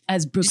this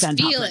as Brooke Van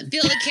Feel Poppelen. it.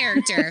 Feel the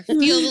character.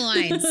 Feel the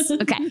lines.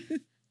 Okay.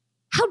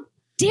 How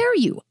dare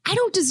you? I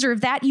don't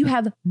deserve that. You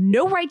have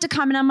no right to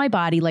comment on my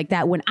body like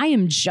that when I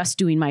am just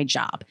doing my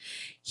job.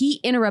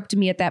 He interrupted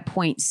me at that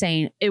point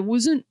saying, it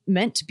wasn't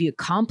meant to be a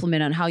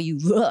compliment on how you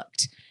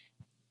looked.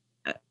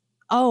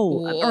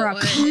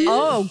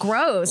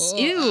 Gross.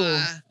 Ew.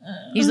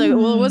 He's like,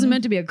 well, it wasn't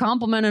meant to be a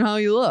compliment on how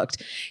you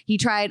looked. He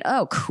tried,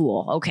 oh,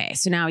 cool. Okay.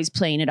 So now he's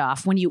playing it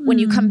off. When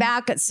you come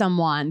back at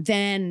someone,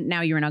 then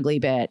now you're an ugly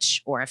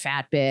bitch or a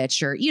fat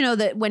bitch, or, you know,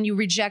 that when you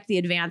reject the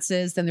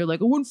advances, then they're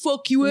like, I wouldn't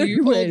fuck you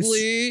anyways.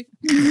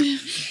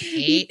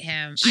 Hate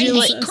him. I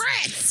hate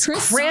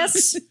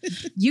Chris,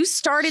 you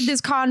started this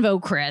convo,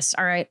 Chris.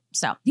 All right.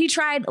 So he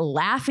tried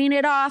laughing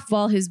it off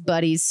while his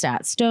buddies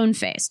sat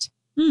stone-faced.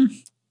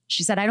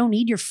 She said, I don't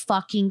need your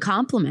fucking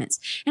compliments.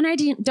 And I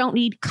don't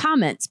need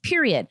comments,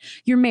 period.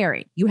 You're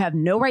married. You have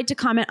no right to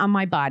comment on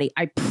my body.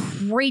 I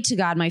pray to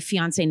God my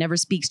fiance never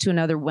speaks to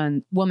another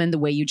woman the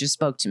way you just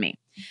spoke to me.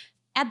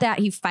 At that,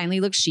 he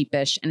finally looked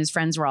sheepish and his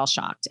friends were all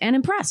shocked and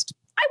impressed.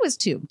 I was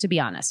too, to be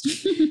honest.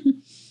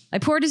 I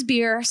poured his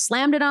beer,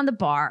 slammed it on the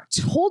bar,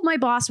 told my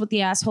boss what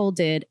the asshole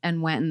did,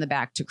 and went in the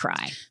back to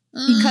cry.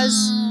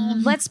 Because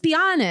let's be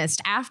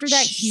honest, after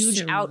that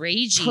huge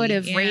output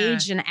of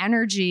rage and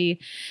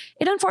energy,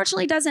 it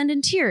unfortunately does end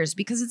in tears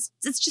because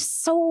it's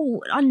just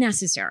so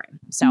unnecessary.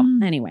 So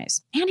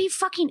anyways, and he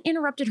fucking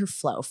interrupted her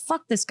flow.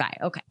 Fuck this guy.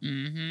 Okay.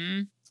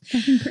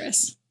 Fucking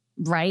Chris.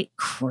 Right,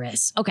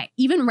 Chris. Okay,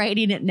 even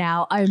writing it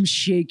now, I'm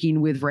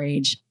shaking with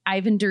rage.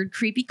 I've endured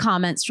creepy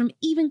comments from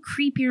even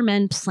creepier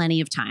men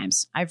plenty of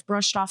times. I've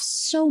brushed off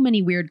so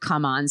many weird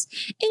come-ons,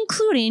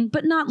 including,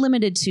 but not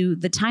limited to,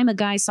 the time a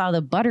guy saw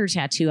the butter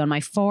tattoo on my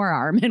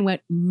forearm and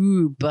went,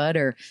 ooh,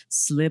 butter,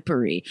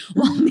 slippery,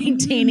 while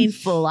maintaining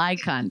full eye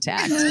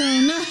contact.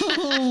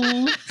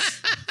 Oh, no.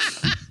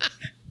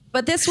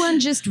 But this one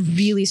just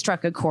really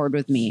struck a chord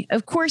with me.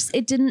 Of course,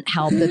 it didn't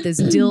help that this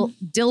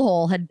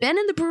dillhole had been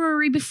in the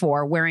brewery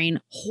before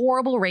wearing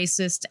horrible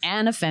racist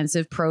and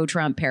offensive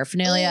pro-Trump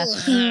paraphernalia.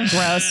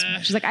 Gross.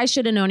 She's like, I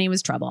should have known he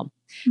was trouble.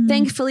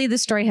 Thankfully, the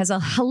story has a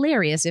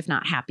hilarious, if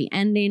not happy,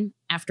 ending.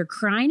 After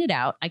crying it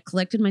out, I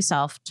collected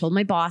myself, told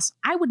my boss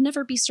I would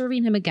never be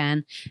serving him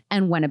again,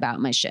 and went about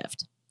my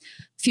shift.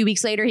 A few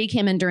weeks later, he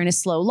came in during a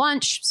slow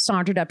lunch,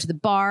 sauntered up to the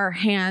bar,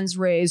 hands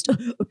raised,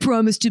 I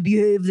promise to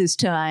behave this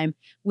time,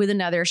 with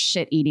another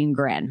shit-eating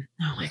grin.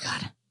 Oh my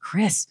God,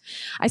 Chris.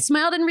 I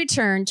smiled in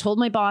return, told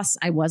my boss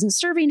I wasn't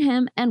serving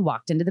him, and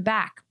walked into the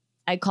back.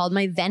 I called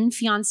my then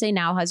fiance,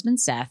 now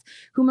husband, Seth,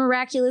 who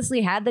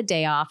miraculously had the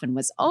day off and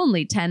was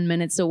only 10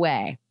 minutes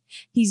away.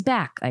 He's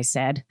back, I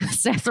said.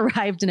 Seth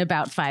arrived in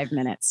about 5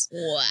 minutes.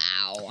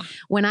 Wow.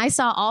 When I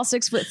saw all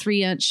 6'3",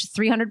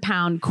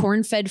 300-pound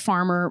corn-fed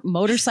farmer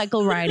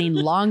motorcycle riding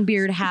long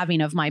beard having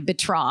of my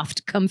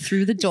betrothed come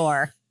through the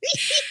door,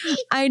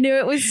 I knew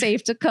it was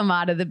safe to come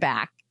out of the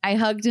back. I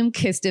hugged him,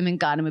 kissed him, and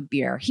got him a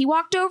beer. He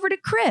walked over to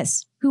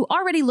Chris, who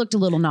already looked a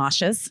little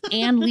nauseous,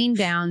 and leaned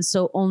down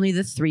so only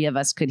the three of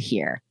us could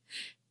hear.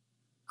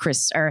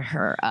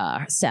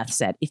 Seth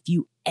said, if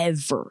you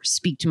ever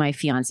speak to my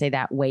fiance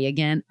that way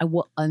again, I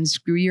will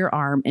unscrew your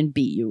arm and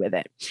beat you with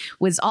it,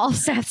 was all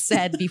Seth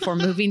said before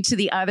moving to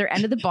the other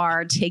end of the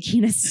bar,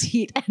 taking a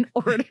seat and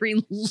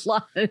ordering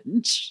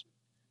lunch.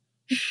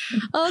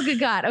 Oh, good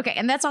God. Okay.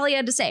 And that's all he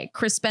had to say.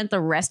 Chris spent the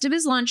rest of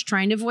his lunch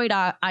trying to avoid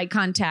eye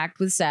contact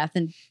with Seth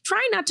and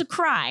trying not to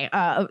cry,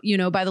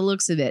 by the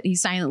looks of it. He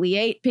silently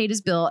ate, paid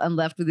his bill, and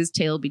left with his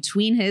tail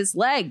between his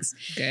legs.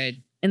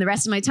 Good. In the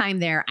rest of my time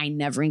there, I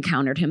never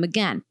encountered him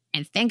again.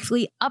 And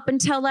thankfully, up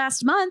until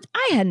last month,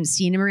 I hadn't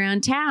seen him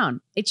around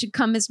town. It should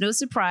come as no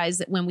surprise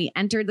that when we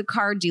entered the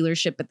car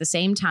dealership at the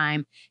same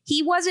time,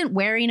 he wasn't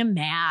wearing a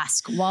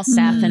mask while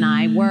Seth and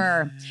I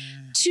were.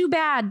 Too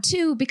bad,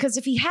 too, because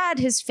if he had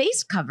his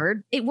face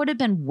covered, it would have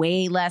been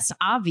way less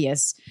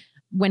obvious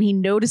when he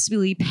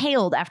noticeably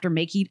paled after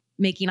making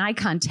eye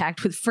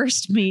contact with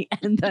first me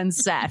and then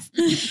Seth.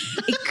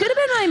 It could have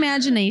been my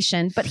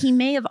imagination, but he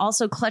may have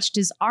also clutched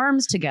his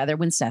arms together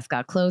when Seth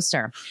got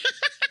closer.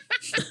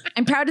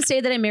 I'm proud to say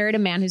that I married a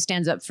man who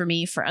stands up for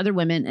me, for other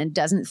women, and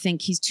doesn't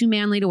think he's too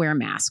manly to wear a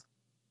mask.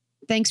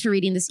 Thanks for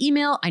reading this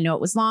email. I know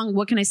it was long.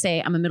 What can I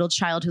say? I'm a middle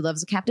child who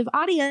loves a captive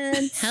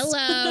audience.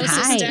 Hello,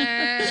 sister.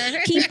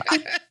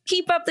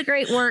 Keep up the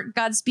great work.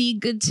 Godspeed,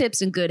 good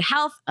tips, and good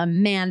health,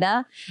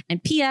 Amanda.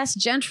 And P.S.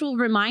 gentle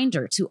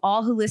reminder to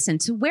all who listen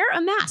to wear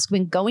a mask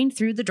when going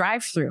through the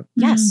drive-thru.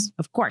 Yes,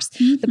 of course.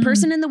 The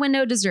person in the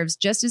window deserves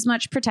just as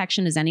much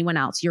protection as anyone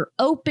else. Your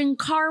open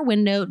car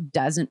window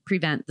doesn't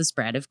prevent the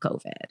spread of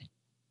COVID.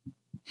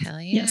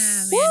 Hell yeah.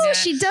 Yes. Woo,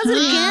 she does it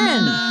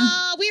again.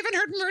 Oh, we haven't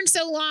heard from her in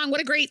so long.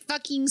 What a great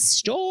fucking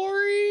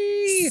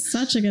story.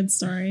 Such a good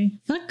story.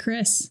 Fuck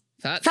Chris.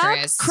 Fuck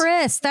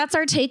Chris. That's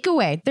our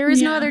takeaway. There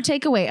is no other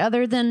takeaway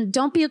other than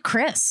don't be a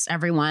Chris,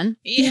 everyone.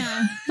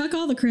 Yeah. Fuck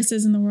all the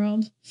Chris's in the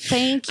world.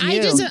 Thank you.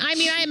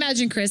 I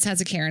imagine Chris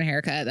has a Karen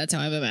haircut. That's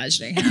how I'm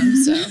imagining him.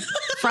 So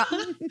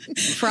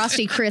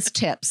Frosty Chris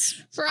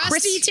tips.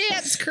 Frosty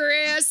tips,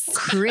 Chris.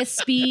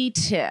 Crispy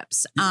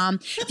tips.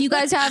 If you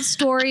guys have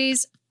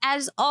stories,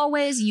 as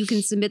always, you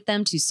can submit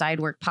them to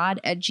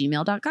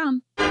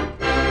sideworkpod@gmail.com.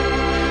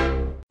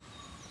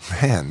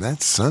 Man,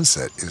 that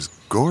sunset is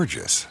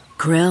gorgeous.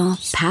 Grill,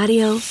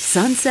 patio,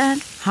 sunset.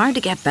 Hard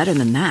to get better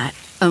than that.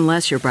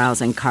 Unless you're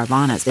browsing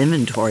Carvana's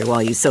inventory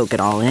while you soak it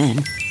all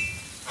in.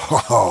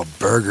 Oh,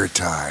 burger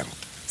time.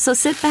 So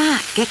sit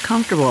back, get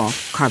comfortable.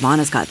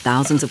 Carvana's got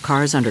thousands of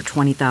cars under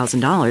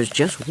 $20,000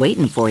 just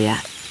waiting for you.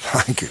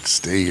 I could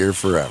stay here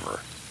forever.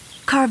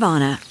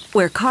 Carvana,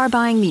 where car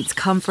buying meets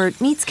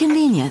comfort meets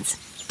convenience.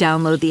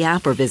 Download the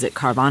app or visit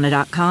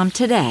Carvana.com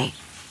today.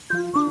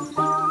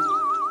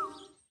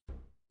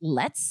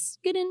 Let's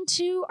get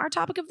into our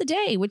topic of the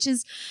day, which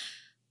is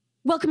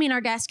welcoming our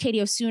guest, Katy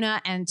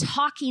Osuna, and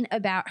talking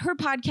about her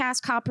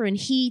podcast, Copper and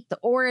Heat, the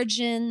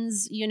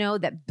origins,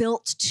 that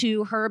built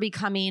to her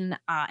becoming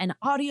an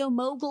audio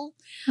mogul,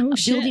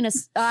 building a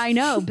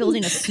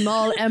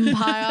small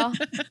empire. I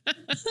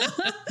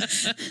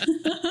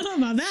don't know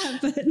about that,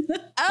 but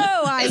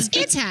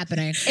It's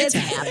happening. It's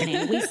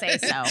happening.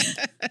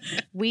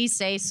 We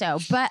say so.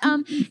 But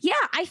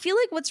I feel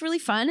like what's really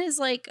fun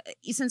is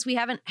since we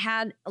haven't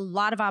had a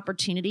lot of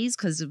opportunities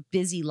because of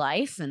busy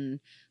life and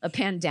a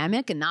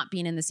pandemic and not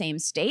being in the same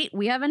state,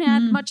 we haven't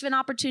had much of an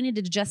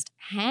opportunity to just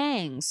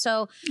hang.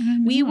 So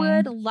we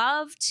would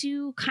love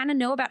to kind of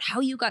know about how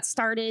you got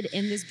started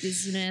in this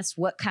business,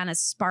 what kind of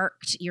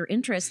sparked your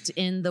interest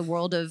in the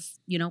world of,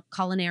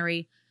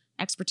 culinary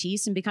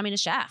expertise and becoming a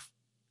chef.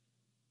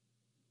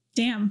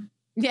 damn.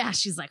 Yeah,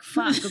 she's like,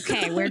 fuck,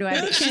 okay, where do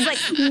I be? She's like,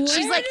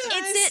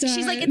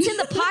 it's in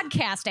the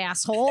podcast,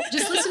 asshole.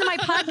 Just listen to my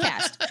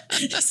podcast.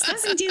 Just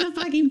listen to the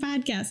fucking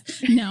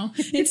podcast. No,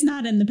 it's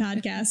not in the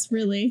podcast,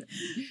 really.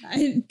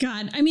 I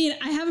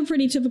have a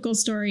pretty typical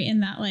story in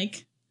that,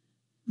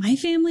 my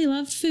family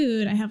loved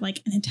food. I have an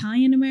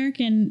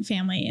Italian-American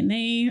family, and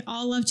they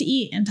all love to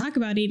eat and talk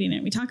about eating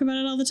it. We talk about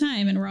it all the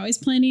time, and we're always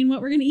planning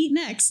what we're going to eat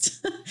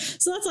next.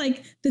 So that's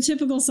the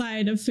typical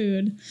side of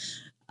food.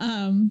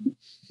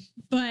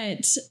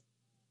 But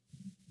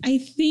I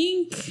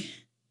think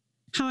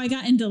how I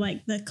got into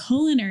the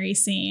culinary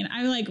scene,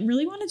 I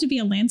really wanted to be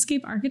a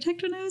landscape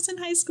architect when I was in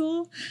high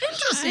school.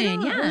 Interesting. I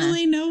don't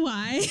really know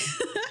why.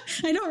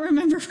 I don't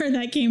remember where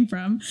that came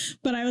from,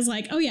 but I was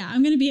like, oh yeah,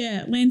 I'm going to be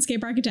a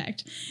landscape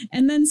architect.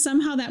 And then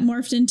somehow that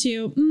morphed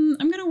into,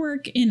 I'm going to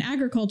work in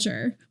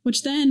agriculture,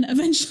 which then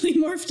eventually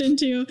morphed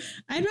into,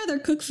 I'd rather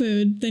cook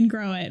food than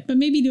grow it, but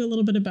maybe do a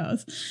little bit of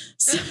both.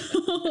 So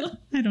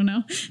I don't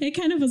know. It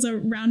kind of was a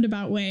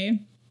roundabout way.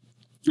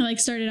 I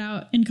started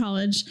out in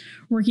college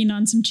working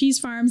on some cheese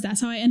farms. That's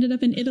how I ended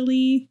up in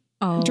Italy,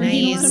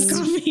 drinking a lot of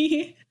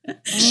coffee.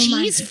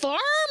 Cheese farms?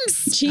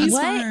 Cheese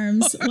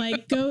farms,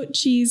 goat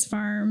cheese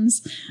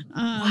farms.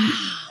 Wow.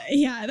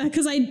 Yeah,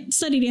 because I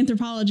studied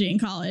anthropology in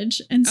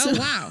college. And so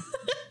wow.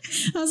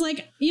 I was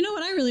like, you know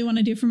what I really want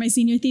to do for my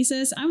senior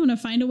thesis? I want to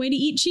find a way to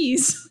eat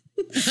cheese.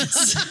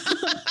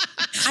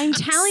 I'm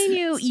telling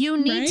you, you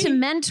need to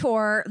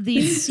mentor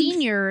these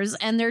seniors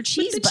and their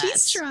cheese with the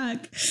cheese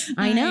truck.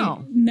 I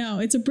know. No,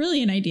 it's a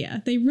brilliant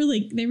idea. They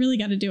really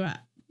got to do it.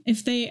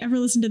 If they ever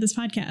listen to this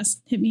podcast,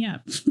 hit me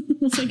up.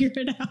 We'll figure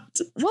it out.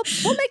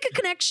 We'll make a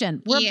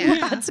connection. We're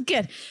about to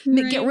get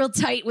real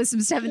tight with some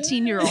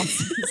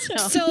 17-year-olds.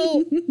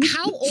 So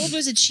how old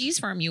was a cheese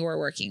farm you were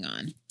working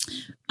on?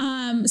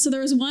 So there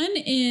was one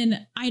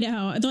in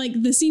Idaho.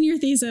 The senior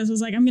thesis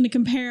was I'm going to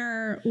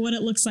compare what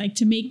it looks like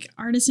to make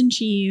artisan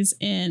cheese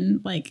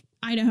in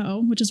Idaho,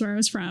 which is where I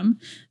was from,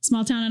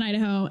 small town in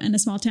Idaho, and a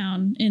small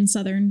town in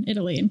southern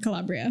Italy in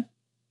Calabria.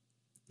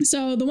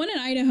 So the one in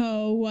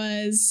Idaho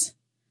was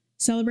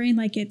celebrating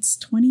its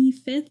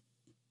 25th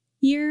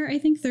year, I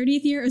think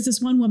 30th year. It was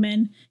this one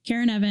woman,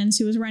 Karen Evans,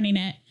 who was running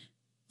it.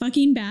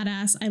 Fucking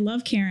badass. I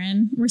love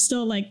Karen. We're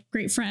still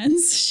great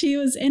friends. She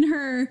was in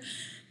her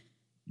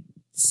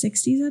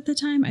 60s at the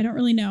time. I don't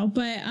really know,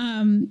 but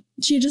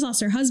she had just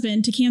lost her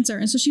husband to cancer.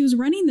 And so she was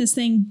running this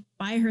thing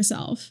by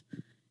herself,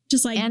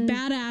 just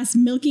badass,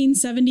 milking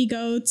 70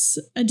 goats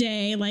a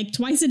day,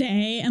 twice a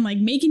day, and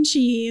making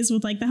cheese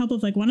with the help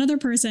of one other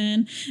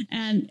person.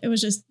 And it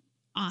was just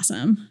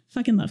awesome.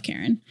 Fucking love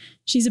Karen.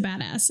 She's a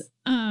badass.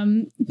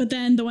 But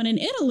then the one in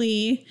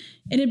Italy,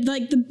 it had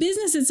the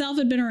business itself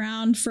had been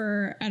around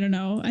for, I don't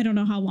know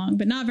how long,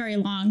 but not very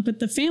long. But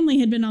the family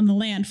had been on the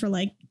land for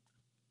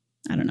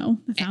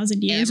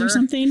 1,000 years or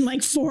something,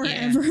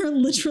 forever,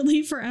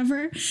 literally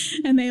forever.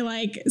 And they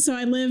so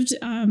I lived,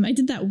 I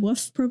did that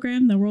WOOF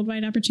program, the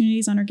Worldwide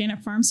Opportunities on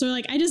Organic Farms. So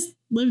I just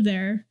lived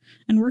there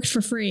and worked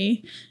for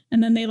free.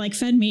 And then they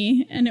fed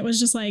me. And it was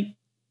just it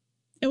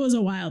was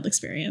a wild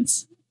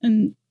experience.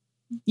 And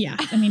yeah,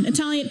 I mean,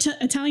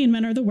 Italian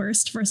men are the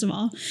worst, first of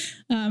all,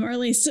 or at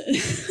least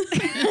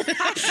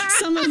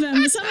some of them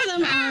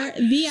are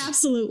the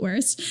absolute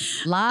worst.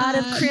 A lot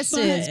of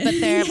Chris's, but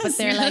they're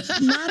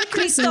not a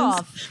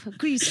Christopher,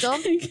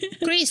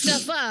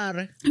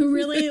 who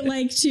really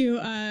like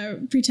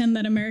to pretend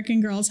that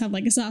American girls have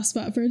a soft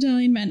spot for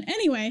Italian men.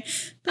 Anyway,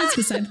 that's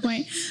beside the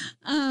point.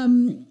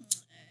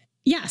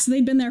 yeah, so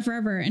they'd been there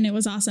forever and it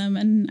was awesome.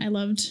 And I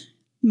loved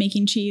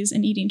making cheese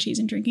and eating cheese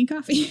and drinking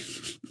coffee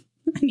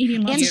and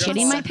eating lots And of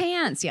shitting stuff. my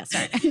pants. Yeah,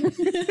 sorry.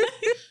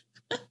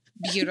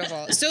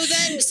 Beautiful. So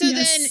then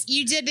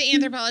you did the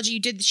anthropology, you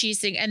did the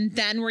cheese thing, and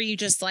then were you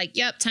just like,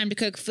 yep, time to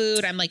cook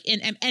food. I'm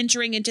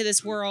entering into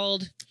this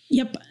world.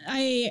 Yep.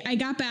 I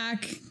got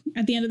back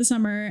at the end of the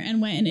summer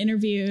and went and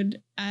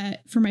interviewed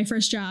for my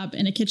first job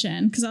in a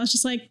kitchen because I was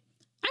just like,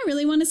 I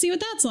really want to see what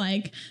that's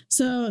like.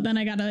 So then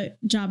I got a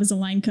job as a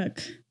line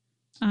cook.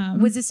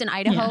 Was this in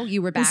Idaho? Yeah.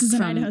 You were back this is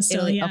from in Idaho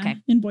still, Italy? yeah, Okay.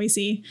 in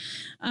Boise.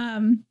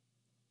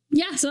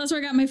 Yeah, so that's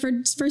where I got my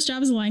first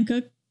job as a line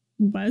cook.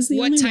 Was the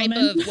only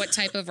woman. What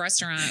type of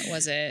restaurant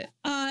was it?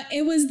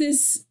 It was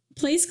this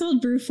place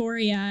called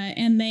Brewphoria,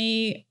 and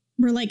they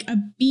were like a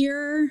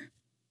beer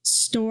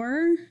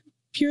store,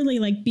 purely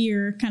like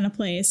beer kind of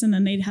place. And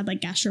then they had like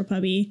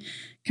gastropubby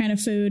kind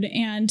of food.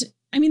 And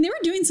I mean, they were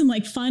doing some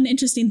like fun,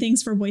 interesting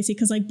things for Boise.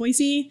 Cause like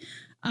Boise,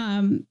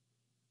 I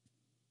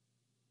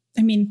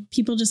mean,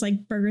 people just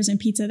like burgers and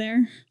pizza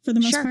there for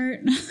the most part.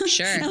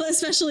 Sure.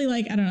 Especially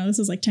like, I don't know, this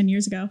was like 10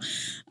 years ago.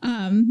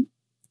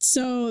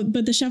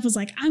 But the chef was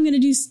like, I'm going to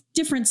do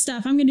different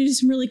stuff. I'm going to do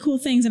some really cool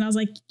things. And I was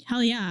like,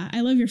 hell yeah,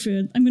 I love your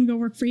food. I'm going to go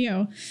work for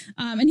you.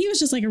 And he was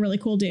just like a really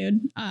cool dude.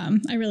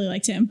 I really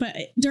liked him. But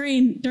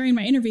during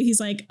my interview, he's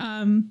like,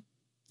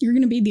 you're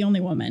going to be the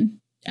only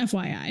woman,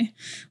 FYI.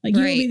 Like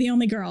you will be the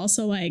only girl.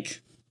 So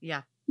like,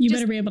 yeah, you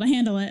better be able to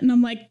handle it. And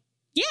I'm like,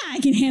 yeah, I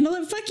can handle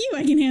it. Fuck you.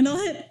 I can handle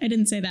it. I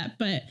didn't say that,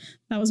 but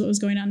that was what was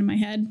going on in my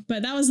head.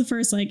 But that was the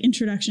first like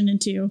introduction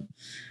into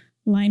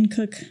line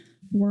cook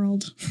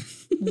world.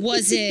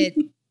 Was it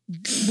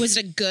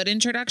a good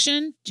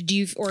introduction? Did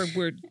you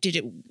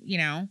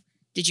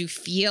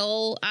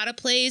feel out of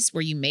place? Were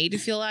you made to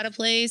feel out of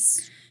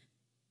place?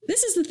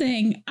 This is the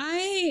thing.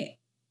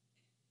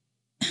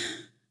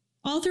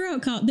 All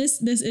throughout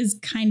this is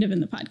kind of in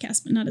the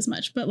podcast, but not as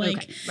much. But like,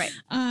 okay, right.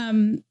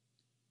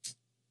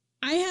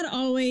 I had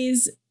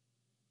always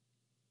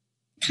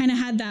kind of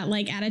had that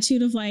like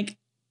attitude of like,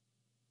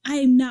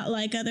 I'm not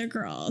like other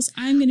girls.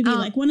 I'm going to be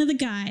like one of the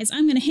guys.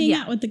 I'm going to hang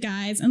out with the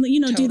guys and,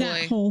 do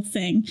that whole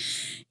thing.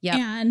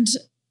 Yeah. And,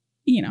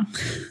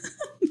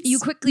 you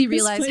quickly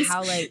realize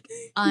how like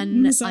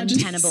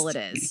untenable it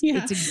is.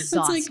 Yeah. It's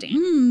exhausting.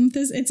 It's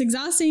like, it's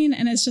exhausting.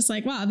 And it's just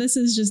like, wow, this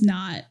is just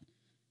not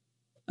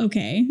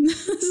okay.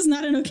 This is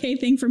not an okay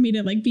thing for me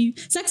to like be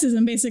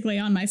sexism basically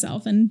on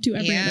myself and to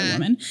every other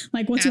woman.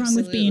 Like what's wrong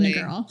with being a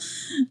girl?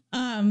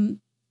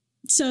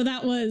 So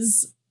that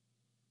was,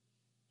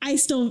 I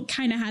still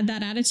kind of had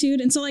that attitude.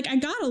 And so like, I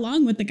got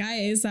along with the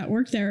guys that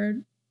worked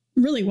there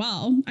really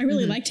well. I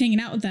really liked hanging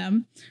out with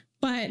them.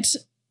 But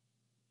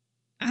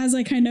as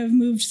I kind of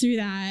moved through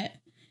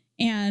that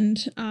and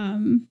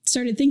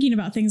started thinking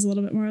about things a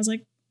little bit more, I was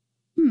like,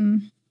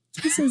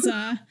 this is,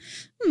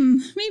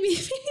 maybe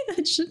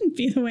that shouldn't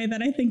be the way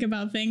that I think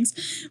about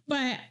things.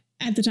 But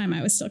at the time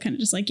I was still kind of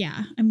just like,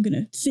 yeah, I'm going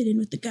to fit in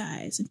with the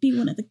guys and be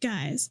one of the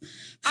guys.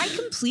 I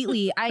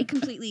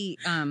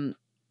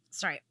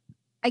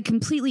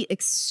completely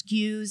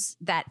excuse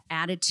that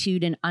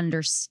attitude and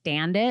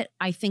understand it.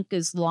 I think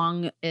as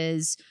long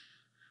as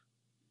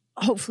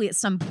hopefully at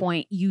some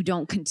point you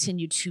don't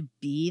continue to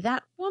be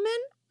that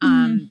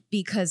woman,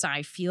 because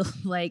I feel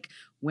like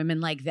women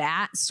like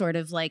that sort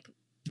of like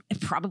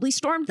probably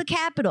stormed the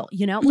Capitol,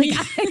 like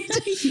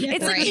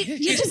it's like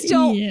you just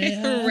don't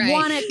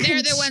want to.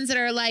 They're the ones that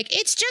are like,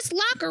 it's just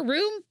locker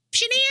room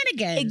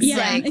shenanigans.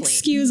 Exactly. Yeah,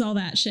 excuse all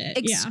that shit.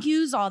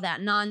 Excuse all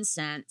that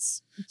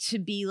nonsense to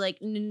be like,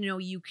 no,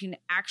 you can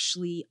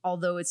actually,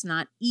 although it's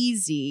not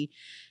easy,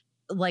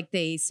 like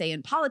they say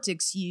in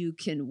politics, you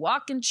can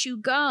walk and chew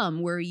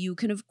gum, where you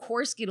can, of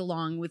course, get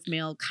along with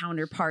male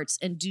counterparts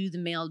and do the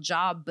male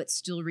job, but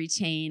still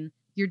retain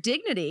your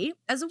dignity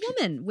as a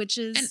woman, which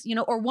is,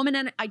 or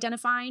woman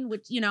identifying,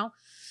 which,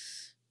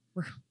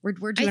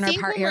 we're doing our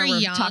part here.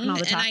 We're talking all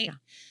the time.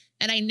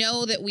 And I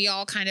know that we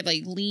all kind of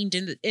like leaned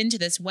into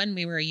this when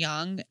we were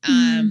young,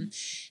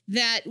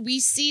 that we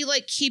see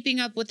like keeping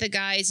up with the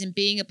guys and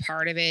being a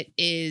part of it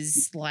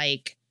is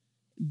like,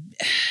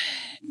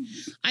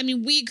 I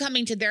mean, we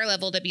coming to their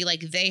level to be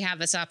like, they have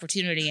this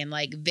opportunity and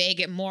like they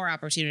get more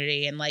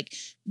opportunity and like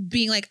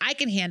being like, I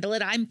can handle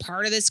it. I'm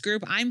part of this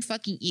group. I'm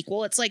fucking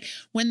equal. It's like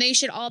when they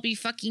should all be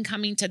fucking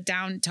coming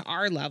down to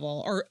our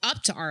level or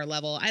up to our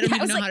level. I don't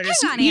even know how to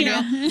describe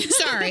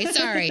it.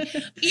 Sorry.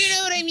 You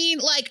know what I mean?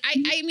 Like,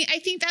 I mean, I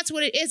think that's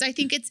what it is. I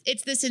think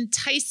it's this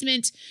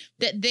enticement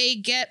that they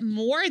get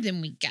more than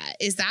we get.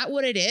 Is that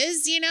what it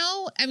is?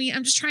 I mean,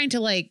 I'm just trying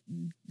to like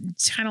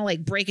kind of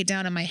like break it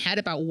down in my head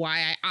about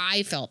why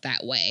I felt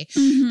that way.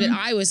 That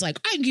I was like,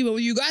 I can keep up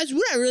with you guys,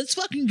 whatever, let's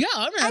fucking go.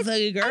 I'm not a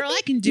fucking girl.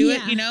 I can do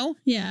it,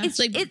 Yeah. It's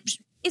like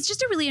it's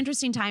just a really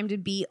interesting time to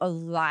be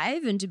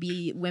alive and to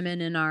be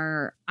women in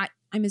our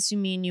I'm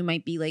assuming you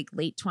might be like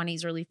late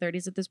 20s, early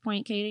 30s at this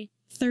point, Katy.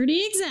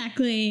 30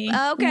 exactly.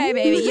 Okay,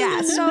 baby.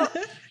 Yeah. So,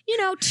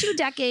 2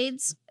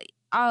 decades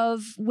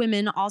of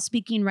women all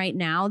speaking right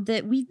now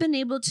that we've been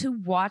able to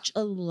watch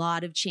a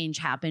lot of change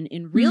happen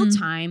in real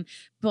time.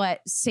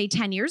 But say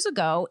 10 years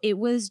ago, it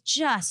was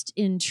just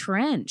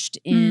entrenched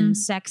in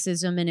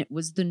sexism and it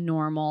was the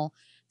normal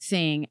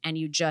thing, and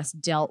you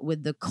just dealt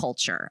with the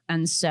culture.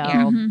 And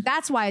so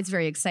that's why it's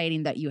very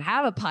exciting that you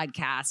have a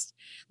podcast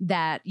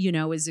that, you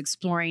know, is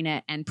exploring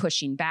it and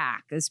pushing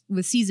back. As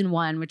with season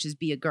 1, which is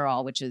Be a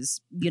Girl, which is,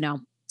 you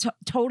know,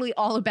 totally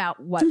all about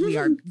what we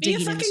are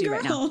digging into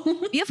right now.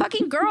 Be a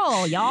fucking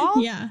girl,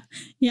 y'all. Yeah.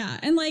 Yeah.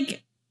 And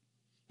like,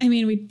 I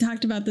mean, we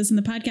talked about this in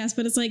the podcast,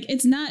 but it's like,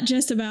 it's not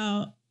just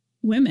about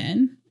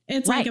women.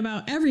 It's like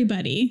about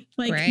everybody.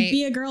 Like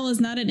be a girl is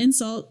not an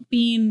insult.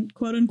 Being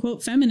quote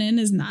unquote feminine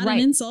is not an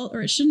insult,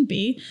 or it shouldn't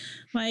be.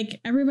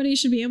 Like everybody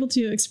should be able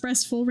to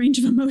express full range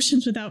of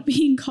emotions without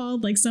being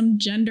called like some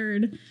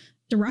gendered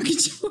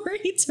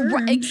derogatory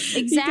term.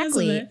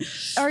 Exactly.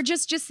 Or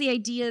just the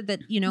idea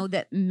that, you know,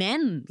 that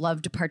men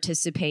love to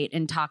participate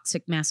in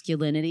toxic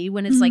masculinity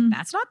when it's like,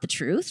 that's not the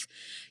truth.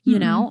 You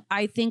know,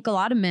 I think a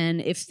lot of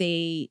men, if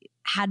they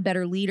had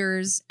better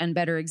leaders and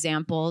better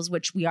examples,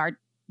 which we are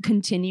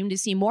continuing to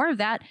see more of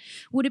that,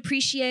 would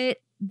appreciate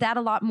that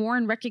a lot more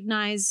and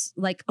recognize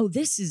like, oh,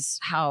 this is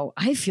how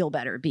I feel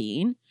better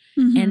being.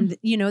 And,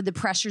 you know, the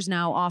pressure's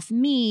now off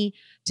me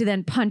to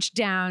then punch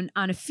down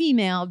on a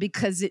female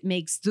because it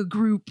makes the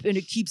group and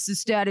it keeps the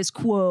status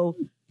quo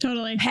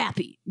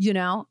happy, you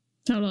know?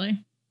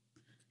 Totally.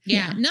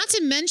 Yeah. Not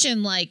to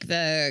mention like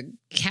there's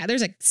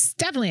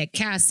definitely a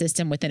caste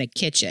system within a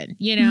kitchen,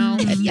 you know,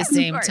 at the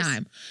same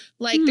time.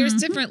 Like there's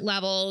different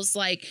levels.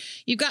 Like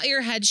you've got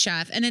your head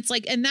chef and it's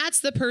like, and that's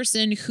the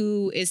person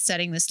who is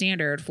setting the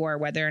standard for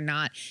whether or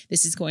not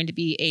this is going to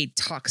be a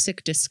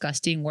toxic,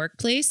 disgusting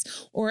workplace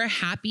or a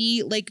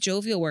happy, like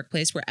jovial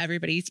workplace where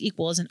everybody's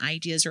equals and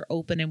ideas are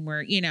open and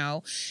we're, you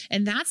know,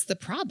 and that's the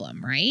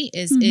problem, right?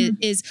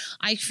 Is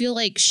I feel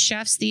like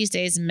chefs these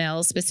days,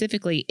 males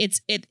specifically,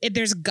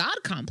 there's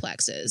God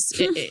complexes,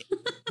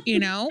 you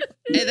know?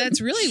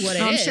 That's really what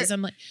it is.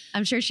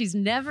 I'm sure she's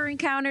never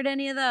encountered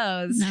any of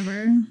those.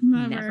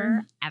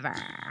 Never, ever.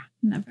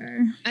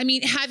 I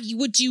mean,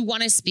 would you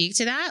want to speak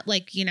to that?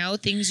 Like, you know,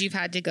 things you've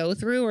had to go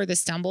through or the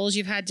stumbles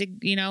you've had to,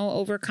 you know,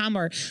 overcome,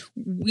 or,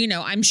 you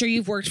know, I'm sure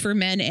you've worked for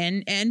men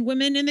and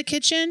women in the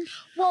kitchen.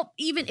 Well,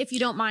 even if you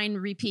don't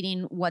mind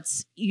repeating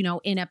what's, you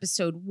know, in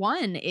episode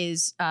 1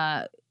 is,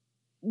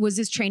 was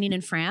this training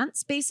in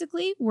France,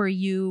 basically, where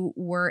you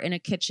were in a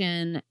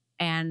kitchen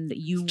and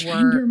you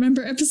trying to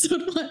remember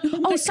episode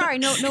 1. Oh sorry.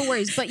 No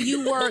worries. But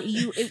you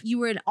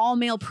were an all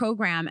male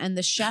program and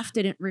the chef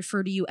didn't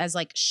refer to you as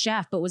like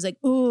chef, but was like,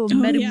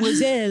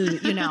 mademoiselle,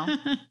 you know?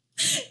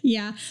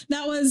 Yeah,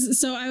 that was,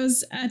 so I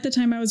was, at the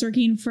time I was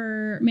working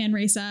for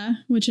Manresa,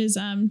 which is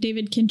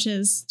David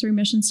Kinch's 3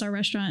 Michelin star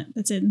restaurant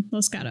that's in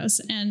Los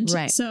Gatos. And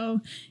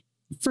so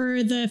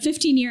for the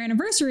 15-year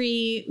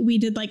anniversary, we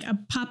did like a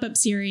pop-up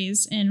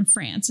series in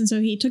France. And so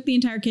he took the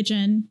entire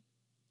kitchen.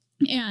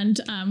 And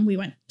we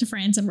went to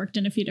France and worked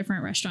in a few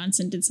different restaurants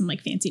and did some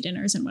like fancy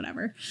dinners and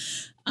whatever.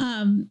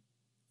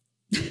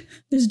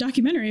 There's a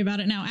documentary about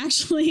it now,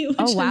 actually, which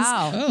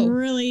is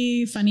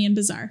really funny and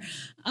bizarre.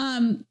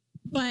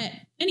 But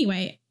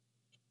anyway,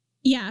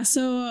 yeah,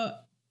 so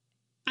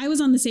I was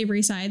on the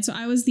savory side. So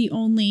I was the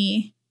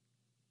only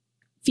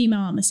female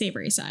on the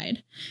savory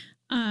side.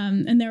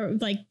 And there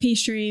like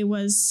pastry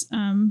was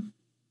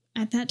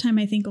at that time,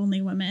 I think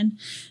only women.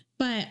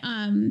 But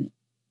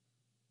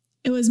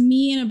it was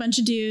me and a bunch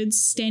of dudes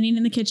standing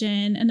in the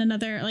kitchen and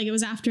another, like it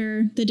was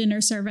after the dinner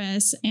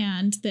service,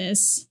 and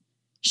this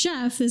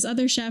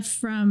other chef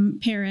from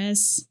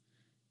Paris,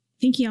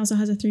 I think he also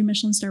has a 3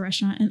 Michelin star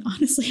restaurant. And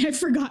honestly, I've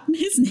forgotten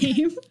his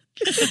name.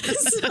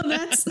 So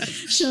that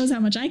shows how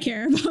much I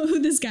care about who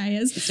this guy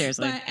is.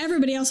 Seriously. But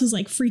everybody else was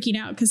like freaking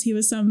out because he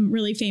was some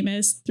really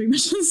famous 3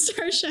 Michelin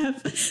star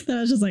chef that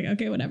I was just like,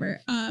 okay, whatever.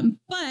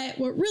 But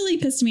what really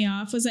pissed me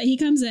off was that he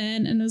comes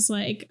in and was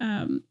like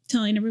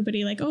telling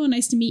everybody like, oh,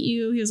 nice to meet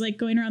you. He was like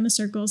going around the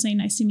circle saying,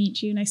 nice to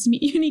meet you. Nice to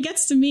meet you. And he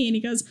gets to me and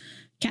he goes,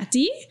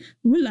 Katy,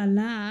 ooh la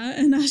la.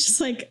 And I was just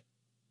like,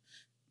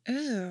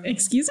 oh,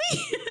 excuse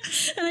me.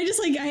 And I just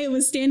like, I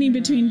was standing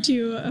between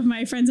 2 of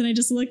my friends and I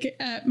just look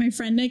at my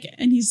friend Nick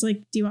and he's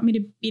like, do you want me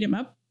to beat him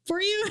up for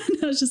you?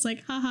 And I was just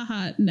like, ha ha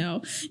ha,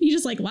 no. You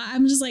just like,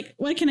 I'm just like,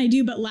 what can I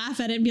do but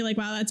laugh at it and be like,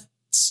 wow, that's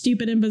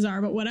stupid and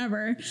bizarre, but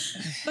whatever.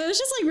 But it was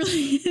just like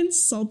really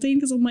insulting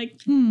because I'm like,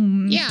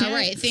 yeah,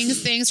 right.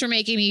 Thanks for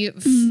making me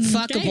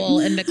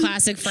fuckable in the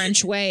classic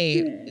French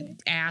way,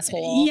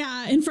 asshole.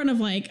 Yeah, in front of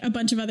like a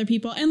bunch of other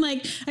people. And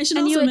like, I should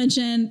also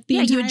mention the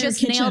entire you had just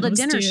kitchen nailed a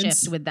dinner dudes.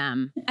 shift with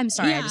them. I'm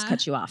sorry, I just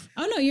cut you off.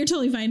 Oh no, you're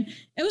totally fine.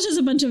 It was just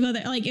a bunch of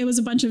other, like it was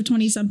a bunch of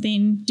 20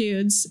 something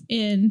dudes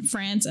in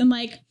France. And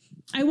like,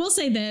 I will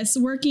say this,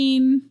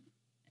 working,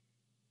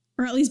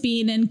 or at least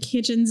being in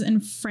kitchens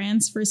in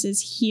France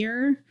versus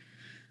here,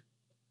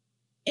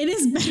 it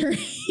is better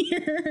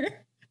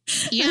here.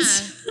 Yeah.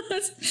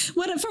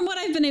 From what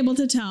I've been able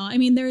to tell. I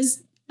mean,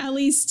 there's at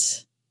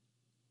least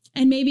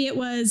And maybe it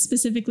was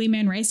specifically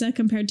Manresa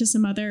compared to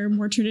some other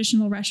more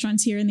traditional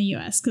restaurants here in the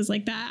US. Cause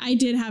like that, I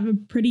did have a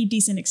pretty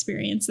decent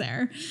experience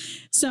there.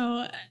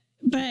 So,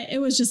 but it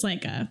was just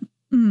like a,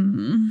 I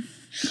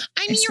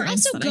mean, you're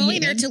also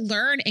going there to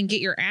learn and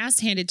get your ass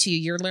handed to you.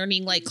 You're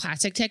learning like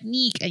classic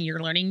technique, and you're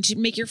learning to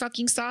make your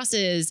fucking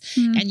sauces,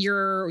 and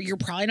you're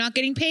probably not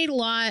getting paid a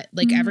lot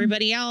like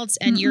everybody else,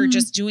 and you're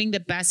just doing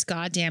the best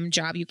goddamn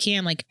job you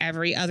can like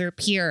every other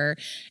peer.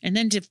 And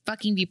then to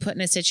fucking be put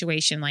in a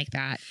situation like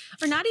that,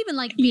 or not even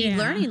like be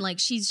learning, like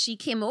she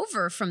came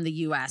over from the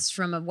US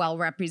from a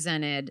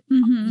well-represented,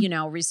 you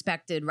know,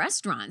 respected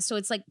restaurant. So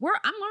it's like,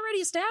 I'm already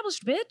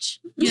established, bitch,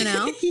 you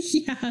know?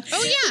 Yeah.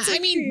 Oh yeah. I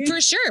mean, for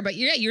sure. But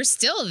you're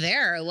still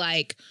there,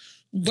 like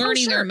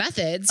learning their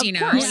methods, you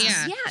know?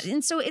 Yeah.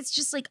 And so it's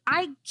just like,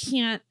 I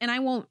can't, and I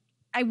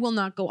will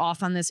not go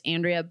off on this,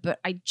 Andrea, but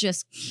I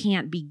just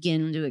can't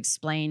begin to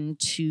explain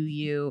to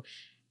you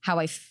how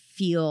I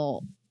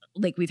feel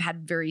like we've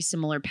had very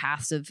similar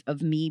paths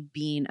of me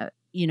being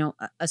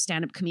a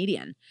stand-up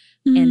comedian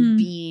and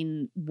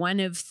being one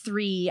of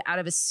 3 out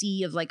of a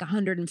sea of like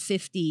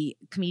 150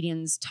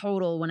 comedians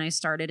total when I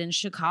started in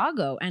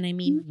Chicago. And I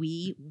mean,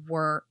 we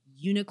were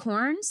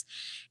unicorns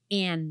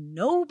and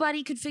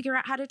nobody could figure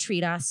out how to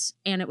treat us.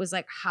 And it was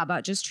like, how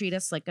about just treat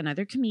us like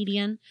another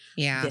comedian?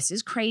 Yeah. This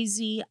is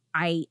crazy.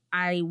 I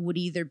would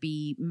either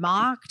be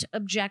mocked,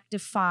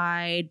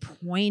 objectified,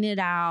 pointed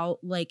out.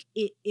 Like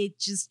it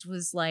just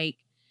was like,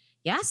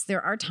 yes,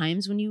 there are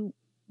times when you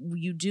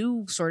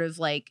do sort of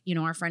like, you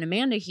know, our friend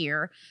Amanda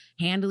here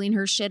handling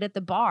her shit at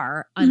the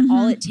bar, and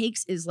all it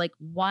takes is like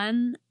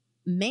one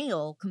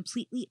male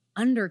completely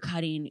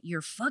undercutting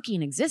your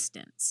fucking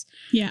existence.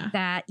 Yeah.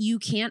 That you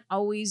can't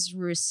always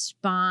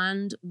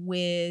respond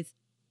with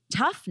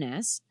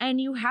toughness,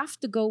 and you have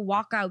to go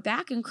walk out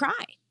back and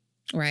cry.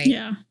 Right.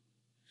 Yeah.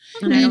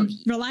 And I don't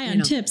rely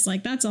on tips.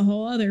 Like that's a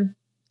whole other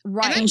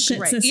bullshit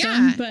system.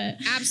 Yeah, but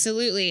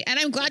absolutely. And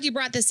I'm glad you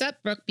brought this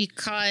up, Brooke,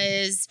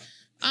 because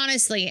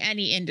honestly,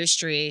 any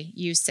industry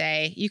you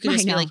say, you could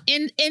just be like,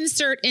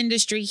 insert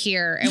industry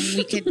here, and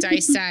we could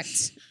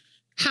dissect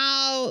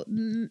how,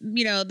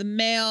 you know, the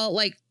male,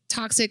 like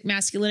toxic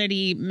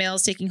masculinity,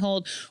 males taking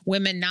hold,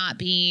 women not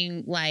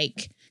being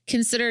like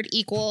considered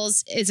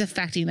equals is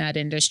affecting that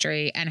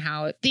industry, and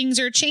how things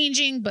are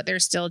changing, but they're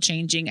still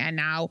changing. And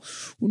now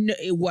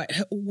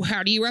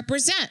how do you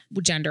represent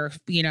gender,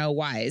 you know,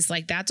 wise?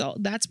 Like that's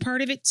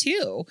part of it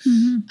too.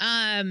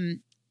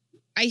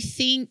 I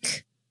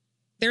think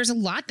there's a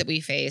lot that we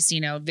face, you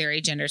know, very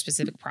gender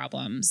specific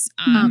problems.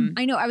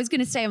 I know I was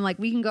going to say, I'm like,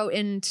 we can go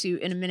into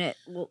in a minute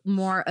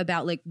more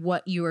about like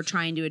what you are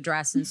trying to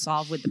address and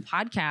solve with the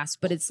podcast.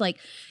 But it's like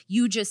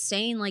you just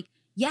saying like,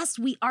 yes,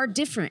 we are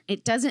different.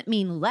 It doesn't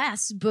mean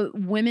less, but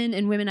women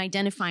and women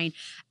identifying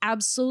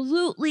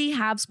absolutely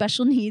have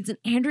special needs. And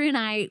Andrea and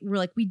I were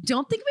like, we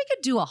don't think we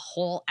could do a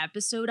whole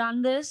episode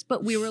on this,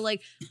 but we were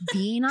like,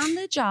 being on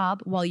the job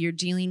while you're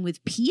dealing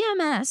with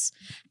PMS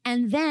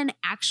and then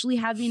actually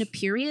having a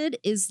period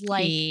is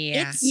like,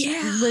 it's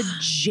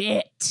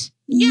legit.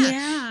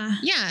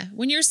 Yeah.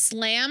 When you're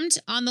slammed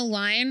on the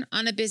line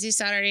on a busy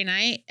Saturday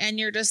night and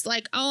you're just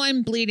like, oh,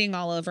 I'm bleeding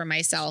all over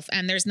myself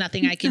and there's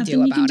nothing I can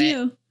do about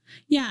it.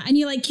 Yeah. And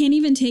you like can't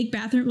even take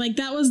bathroom. Like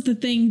that was the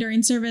thing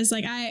during service.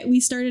 Like we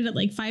started at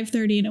like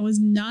 5:30 and it was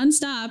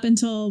nonstop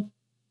until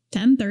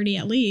 10:30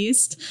 at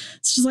least.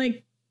 It's just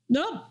like,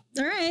 nope.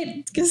 All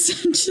right.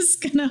 Because I'm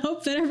just going to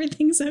hope that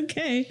everything's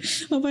okay.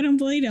 Hope I don't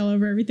bleed all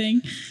over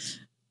everything.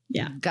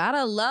 Yeah.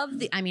 Gotta love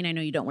I mean, I know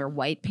you don't wear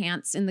white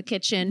pants in the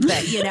kitchen,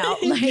 but you know,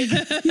 like,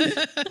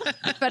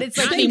 but it's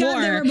like, thank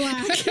God they were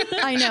black.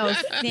 I know.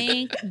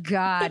 Thank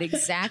God.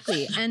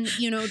 Exactly. And,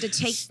 you know, to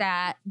take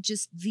that,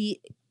 just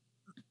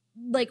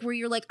like where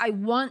you're like, I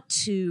want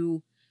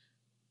to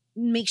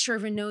make sure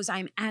everyone knows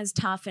I'm as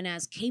tough and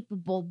as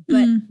capable,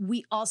 but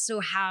we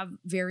also have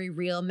very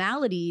real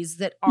maladies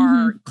that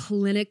are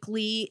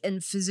clinically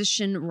and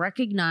physician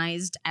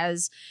recognized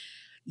as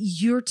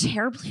you're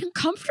terribly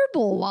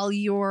uncomfortable while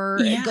you're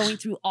going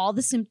through all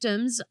the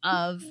symptoms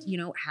of, you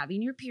know,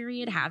 having your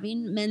period,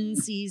 having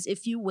menses,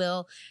 if you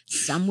will.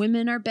 Some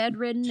women are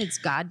bedridden. It's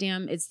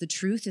the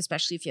truth,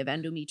 especially if you have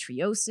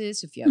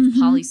endometriosis, if you have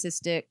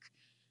polycystic,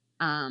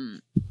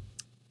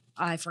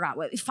 I forgot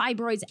what,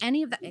 fibroids,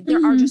 any of that.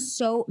 There are just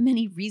so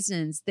many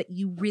reasons that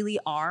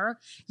you're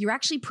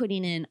actually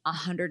putting in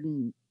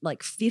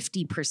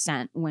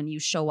 150% when you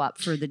show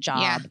up for the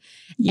job.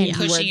 And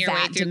pushing your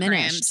way through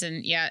cramps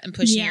and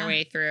pushing your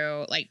way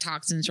through like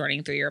toxins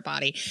running through your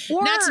body.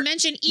 Or, not to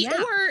mention,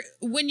 or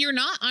when you're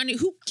not on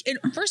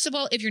first of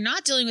all, if you're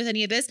not dealing with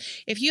any of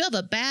this, if you have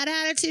a bad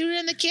attitude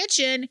in the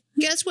kitchen,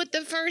 guess what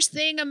the first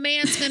thing a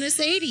man's going to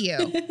say to you?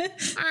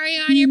 Are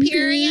you on your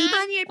period?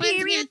 On your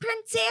period,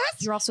 princess?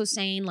 You're also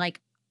saying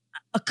like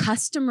a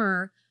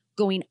customer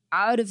going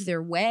out of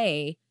their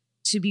way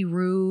to be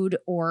rude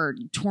or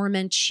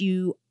torment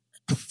you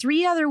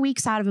 3 other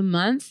weeks out of a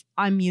month,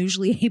 I'm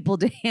usually able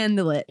to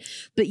handle it.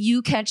 But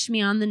you catch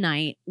me on the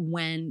night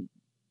when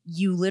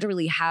you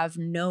literally have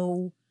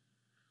no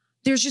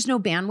there's just no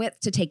bandwidth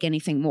to take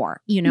anything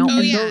more, you know? Oh,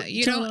 And yeah.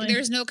 You don't,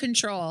 there's no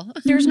control.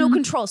 there's no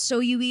control. So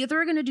you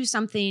either are going to do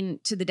something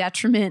to the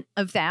detriment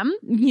of them,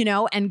 you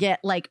know, and get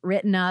like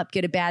written up,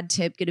 get a bad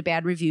tip, get a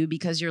bad review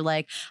because you're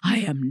like, I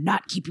am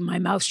not keeping my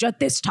mouth shut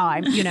this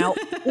time, you know,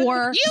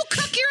 or You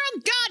cook your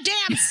own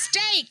goddamn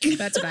steak.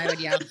 That's what I would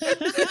yell.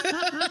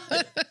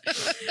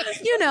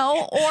 you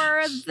know,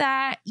 or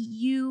that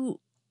you,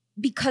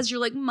 because you're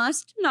like,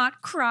 must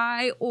not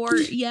cry or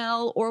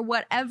yell or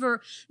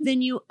whatever,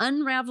 then you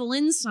unravel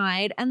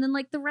inside. And then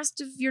like the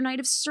rest of your night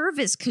of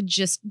service could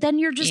just, then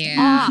you're just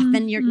off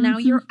and you're now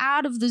you're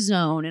out of the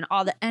zone and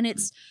all that. And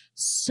it's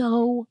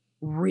so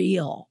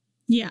real.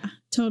 Yeah,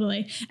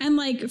 totally. And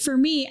like for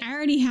me, I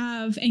already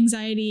have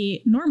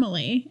anxiety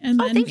normally. And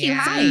then thank you.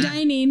 fine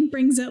dining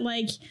brings it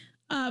like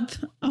up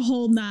a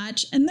whole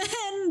notch. And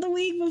then the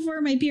week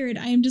before my period,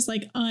 I am just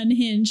like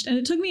unhinged. And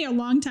it took me a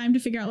long time to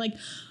figure out like,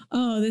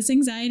 oh, this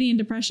anxiety and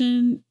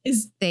depression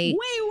is way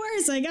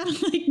worse. I gotta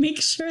like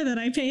make sure that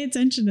I pay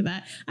attention to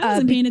that. I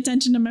wasn't paying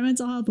attention to my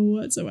mental health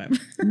whatsoever.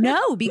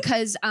 No,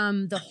 because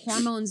the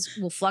hormones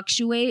will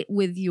fluctuate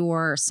with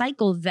your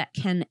cycle that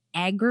can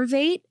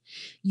aggravate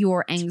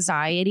your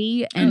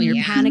anxiety and your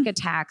panic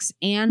attacks.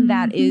 And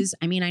that is,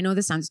 I mean, I know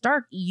this sounds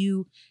dark.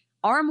 You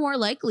are more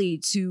likely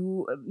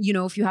to, you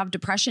know, if you have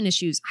depression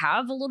issues,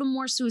 have a little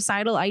more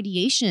suicidal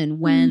ideation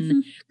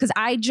when, because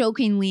I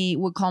jokingly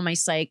would call my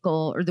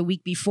cycle or the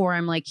week before,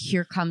 I'm like,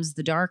 here comes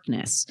the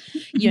darkness,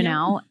 you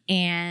know,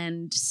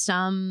 and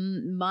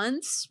some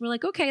months we're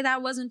like, okay,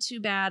 that wasn't too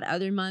bad.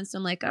 Other months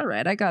I'm like, all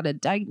right,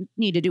 I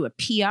need to do a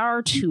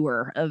PR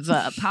tour of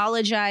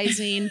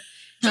apologizing.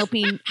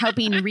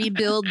 helping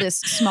rebuild this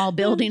small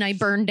building I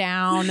burned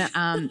down.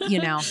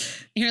 You know,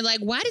 you're like,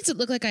 why does it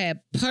look like I have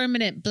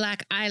permanent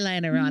black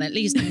eyeliner on at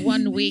least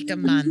 1 week a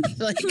month?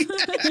 Like,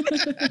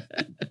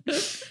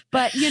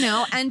 but you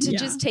know, and to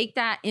just take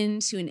that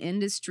into an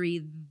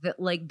industry that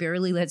like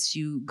barely lets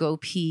you go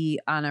pee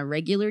on a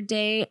regular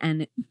day,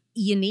 and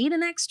you need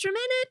an extra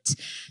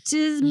minute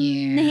to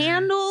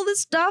handle the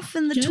stuff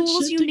and the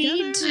tools you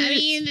need. I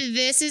mean,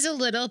 this is a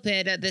little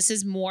bit. This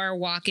is more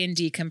walk-in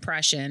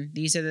decompression.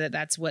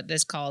 That's what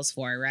this calls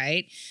for,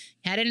 right?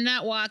 Head in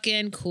that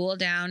walk-in, cool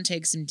down,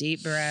 take some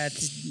deep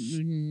breaths.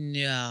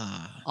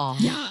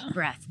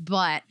 Breath.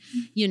 But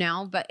you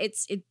know,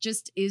 it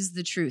just is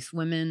the truth.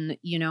 Women,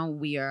 you know,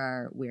 we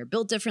are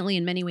built differently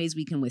in many ways.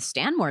 We can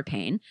withstand more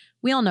pain.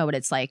 We all know what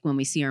it's like when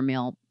we see our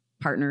male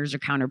partners or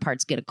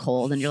counterparts get a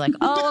cold and you're like,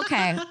 oh,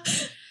 okay.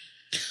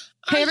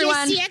 Hey,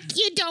 everyone. You sick?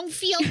 You don't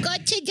feel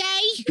good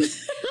today?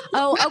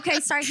 Oh, okay.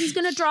 Sorry. He's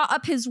going to draw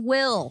up his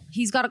will.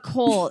 He's got a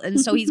cold. And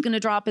so he's going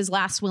to draw up his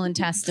last will and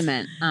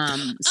testament.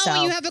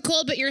 You have a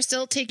cold, but you're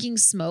still taking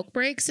smoke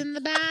breaks in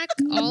the back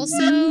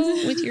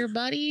also with your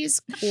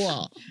buddies.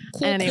 Cool.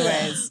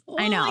 Anyways, well,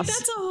 I know. Like,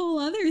 that's a whole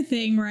other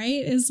thing,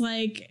 right? Is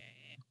like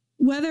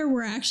whether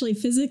we're actually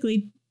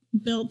physically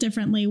built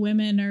differently,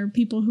 women or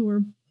people who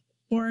were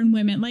born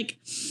women, like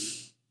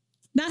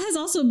that has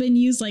also been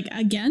used like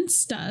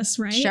against us,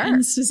 right? Sure.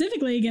 And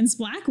specifically against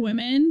Black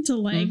women to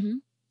like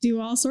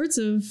do all sorts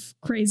of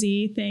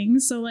crazy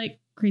things. So like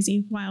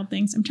crazy, wild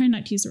things. I'm trying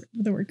not to use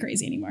the word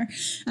crazy anymore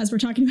as we're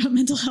talking about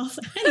mental health.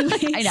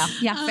 Anyway, I know.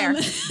 Yeah,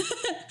 fair.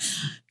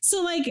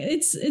 So like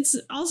it's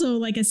also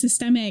like a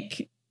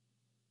systemic,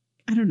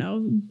 I don't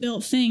know,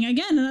 built thing.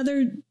 Again,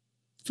 another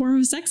form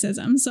of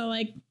sexism. So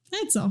like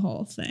it's a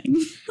whole thing.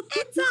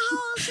 It's a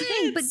whole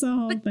thing. It's a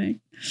whole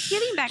thing.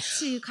 Getting back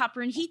to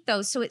Copper and Heat,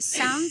 though, so it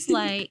sounds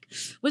like,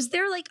 was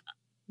there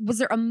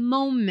a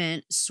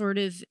moment sort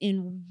of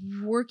in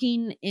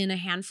working in a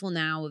handful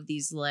now of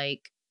these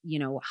like, you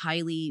know,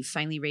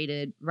 finely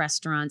rated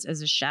restaurants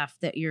as a chef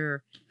that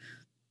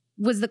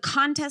was the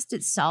contest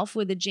itself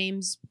with the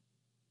James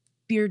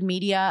Beard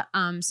Media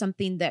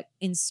something that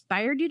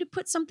inspired you to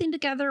put something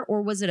together,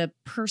 or was it a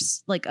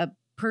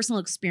personal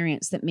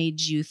experience that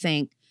made you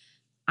think,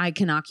 I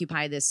can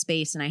occupy this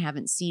space and I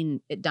haven't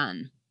seen it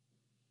done?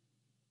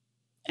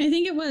 I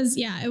think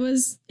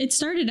it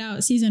started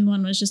out, season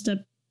 1 was just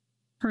a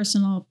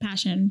personal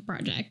passion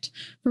project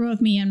for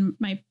both me and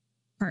my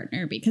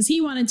partner, because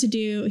he's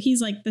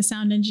like the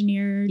sound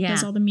engineer,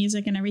 does all the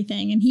music and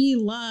everything. And he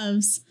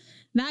loves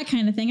that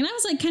kind of thing. And I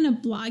was like kind of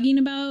blogging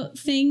about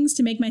things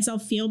to make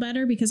myself feel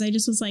better, because I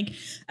just was like,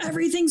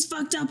 everything's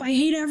fucked up. I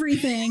hate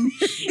everything.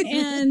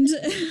 And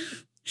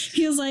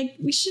he was like,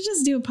 we should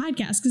just do a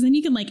podcast, because then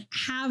you can like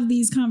have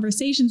these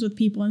conversations with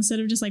people instead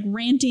of just like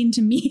ranting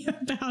to me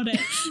about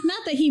it.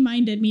 Not that he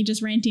minded me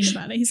just ranting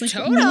about it. He's like,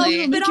 totally.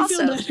 No, but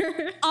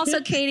also,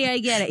 Katy, I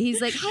get it.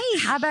 He's like, hey,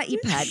 how about you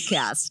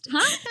podcast?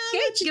 Huh?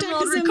 Okay, give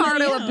old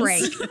Ricardo a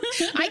break.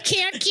 I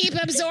can't keep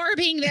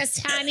absorbing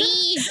this,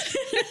 honey.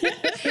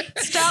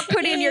 Stop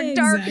putting your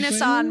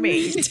darkness on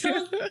me.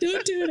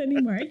 Don't do it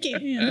anymore. I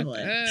can't handle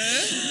it.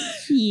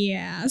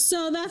 Yeah.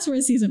 So that's where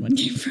season 1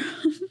 came from.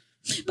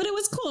 But it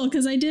was cool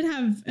because I did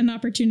have an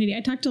opportunity. I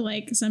talked to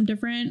like some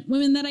different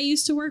women that I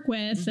used to work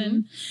with,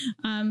 and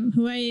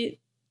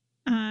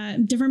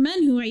different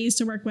men who I used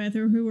to work with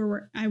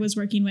or I was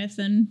working with.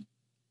 And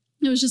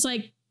it was just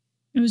like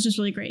it was just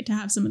really great to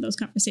have some of those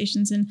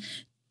conversations and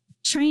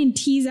try and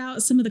tease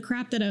out some of the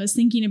crap that I was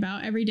thinking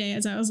about every day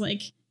as I was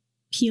like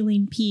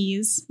peeling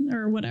peas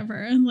or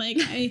whatever. Like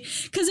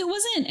because it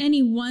wasn't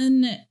any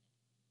one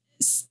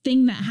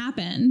thing that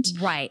happened.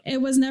 Right.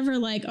 It was never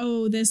like,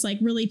 oh, this like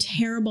really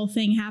terrible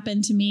thing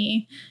happened to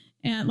me.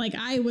 And like,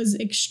 I was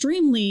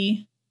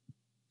extremely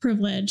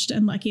privileged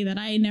and lucky that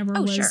I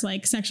never was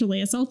like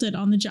sexually assaulted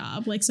on the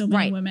job, like so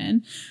many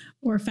women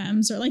or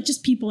femmes or like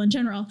just people in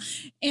general.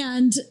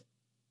 And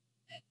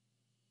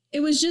it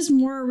was just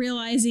more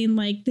realizing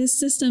like this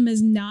system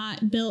is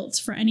not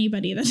built for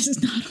anybody that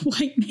is not a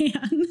white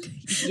man.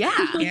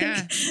 Yeah.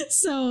 Like,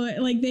 so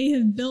like they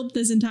have built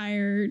this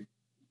entire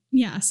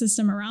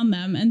system around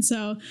them. And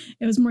so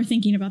it was more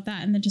thinking about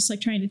that and then just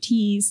like trying to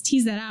tease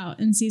that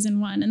out in season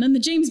 1. And then the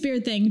James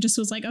Beard thing just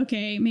was like,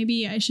 okay,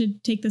 maybe I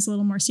should take this a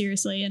little more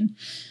seriously and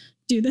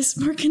do this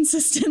more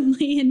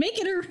consistently and make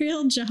it a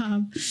real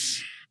job.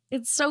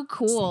 It's so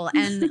cool.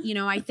 And,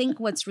 I think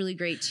what's really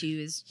great too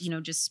is,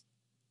 just,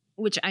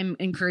 which I'm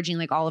encouraging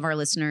like all of our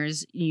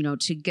listeners,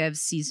 to give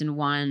season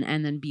 1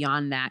 and then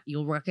beyond that,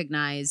 you'll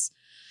recognize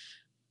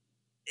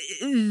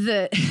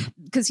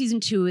because season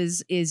 2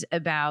 is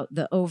about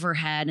the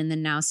overhead, and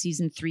then now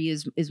season 3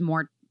 is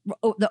more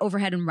the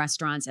overhead in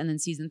restaurants, and then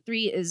season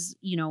 3 is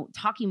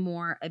talking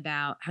more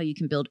about how you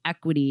can build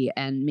equity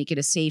and make it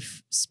a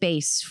safe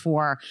space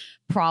for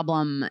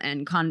problem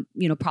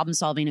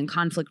solving and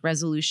conflict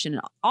resolution,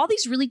 all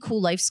these really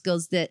cool life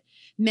skills that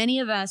many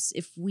of us,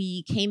 if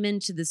we came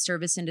into the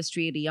service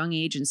industry at a young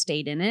age and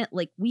stayed in it,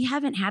 like we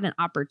haven't had an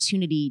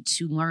opportunity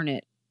to learn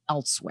it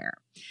elsewhere.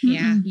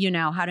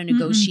 Yeah. How to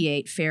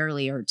negotiate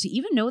fairly or to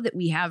even know that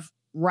we have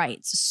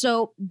rights.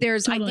 So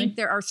I think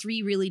there are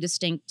 3 really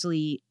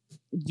distinctly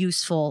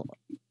useful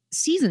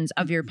seasons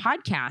of your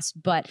podcast.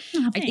 But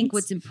I think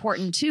what's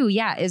important too,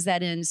 is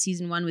that in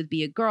season 1 with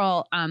Be a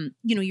Girl,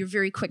 you're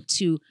very quick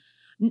to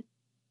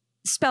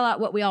spell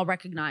out what we all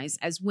recognize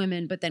as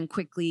women, but then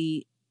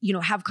quickly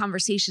have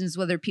conversations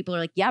whether people are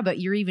like, yeah, but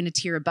you're even a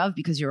tier above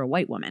because you're a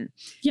white woman,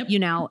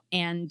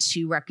 and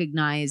to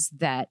recognize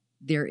that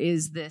there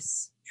is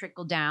this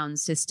trickle down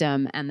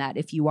system and that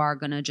if you are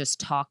going to just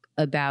talk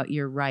about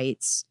your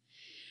rights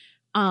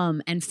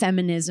and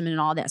feminism and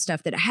all that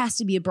stuff, that it has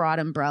to be a broad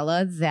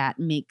umbrella that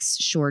makes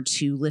sure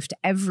to lift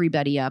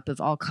everybody up of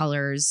all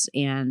colors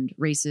and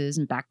races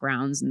and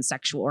backgrounds and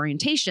sexual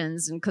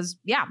orientations. And because,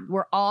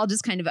 we're all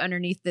just kind of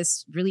underneath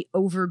this really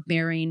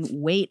overbearing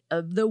weight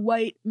of the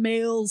white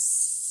male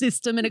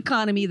system and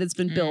economy that's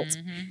been built.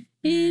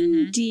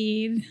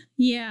 Indeed.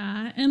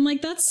 Yeah. And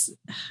like that's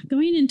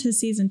going into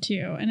season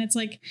 2. And it's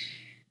like,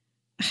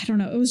 I don't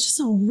know. It was just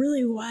a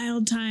really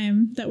wild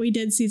time that we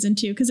did season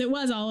 2 because it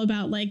was all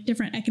about like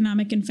different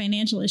economic and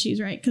financial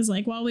issues, right? Because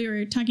like while we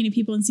were talking to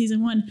people in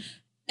season 1,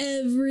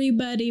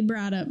 everybody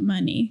brought up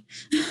money.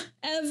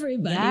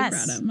 Everybody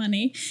brought up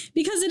money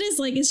because it is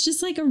like, it's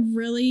just like a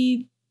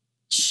really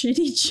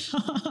shitty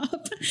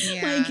job.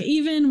 Like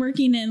even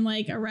working in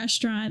like a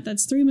restaurant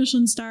that's 3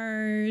 Michelin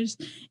stars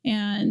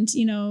and,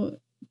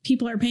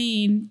 people are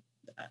paying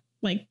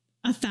like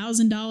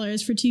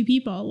 $1,000 for 2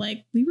 people.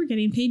 Like we were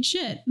getting paid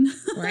shit.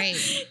 Right.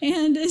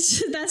 And that's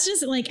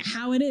just like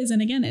how it is.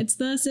 And again, it's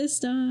the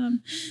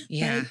system.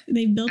 Yeah.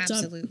 They built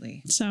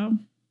absolutely. Up. So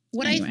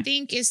what I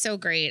think is so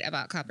great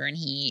about Copper and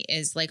Heat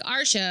is like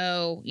our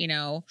show,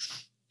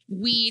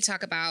 we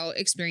talk about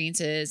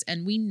experiences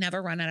and we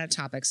never run out of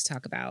topics to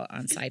talk about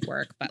on side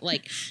work. But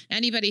like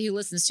anybody who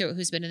listens to it,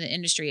 who's been in the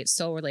industry, it's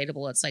so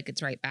relatable. It's like,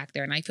 it's right back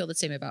there. And I feel the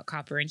same about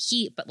Copper and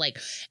Heat, but like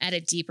at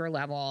a deeper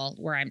level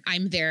where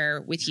I'm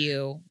there with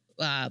you,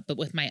 but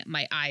with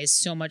my eyes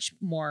so much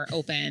more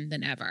open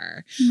than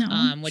ever,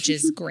 which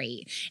is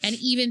great. And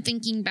even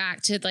thinking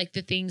back to like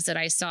the things that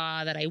I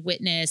saw, that I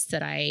witnessed,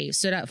 that I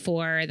stood up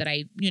for, that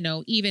I,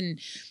 even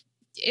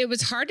it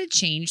was hard to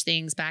change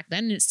things back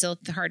then. And it's still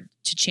hard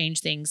to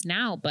change things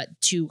now, but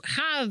to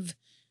have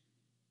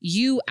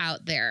you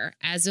out there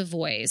as a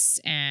voice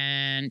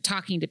and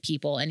talking to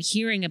people and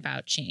hearing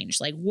about change,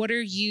 like what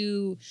are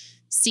you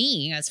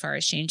seeing as far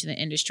as change in the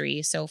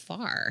industry so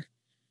far?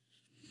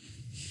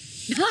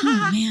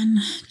 Oh man,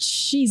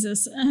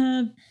 Jesus.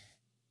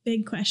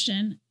 Big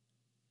question.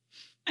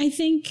 I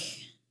think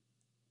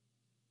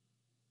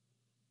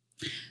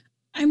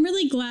I'm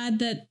really glad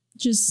that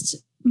just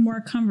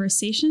more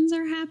conversations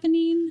are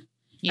happening.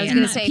 I was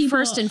going to say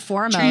first and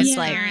foremost,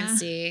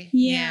 transparency.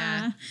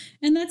 Yeah.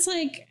 And that's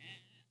like,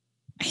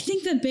 I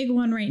think the big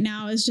one right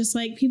now is just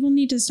like people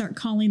need to start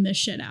calling this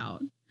shit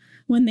out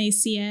when they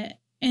see it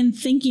and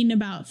thinking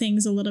about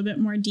things a little bit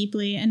more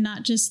deeply and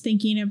not just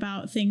thinking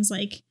about things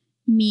like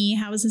me,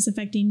 how is this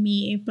affecting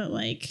me? But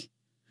like,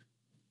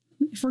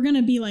 if we're going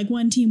to be like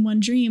one team,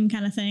 one dream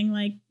kind of thing,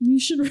 like you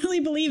should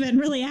really believe it and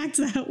really act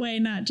that way,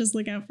 not just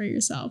look out for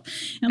yourself.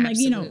 And like,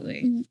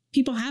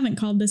 people haven't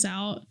called this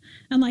out.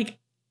 And like,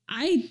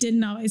 I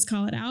didn't always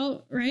call it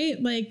out,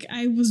 right? Like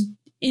I was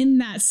in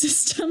that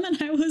system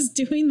and I was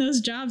doing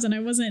those jobs and I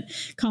wasn't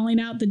calling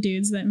out the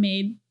dudes that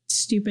made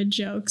stupid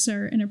jokes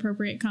or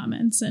inappropriate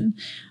comments. And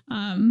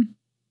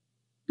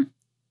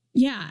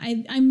yeah,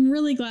 I'm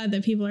really glad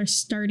that people are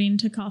starting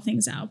to call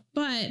things out,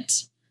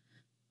 but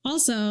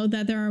also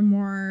that there are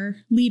more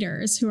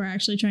leaders who are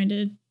actually trying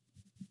to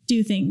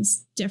do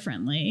things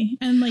differently.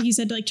 And like you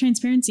said, like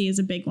transparency is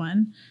a big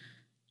one.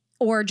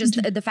 Or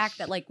just the fact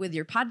that like with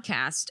your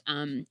podcast,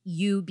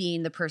 you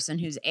being the person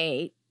who's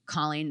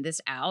calling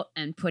this out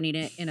and putting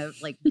it in a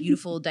like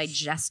beautiful,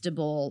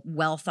 digestible,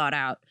 well thought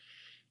out,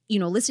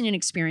 listening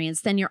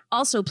experience, then you're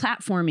also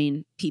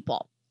platforming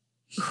people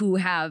who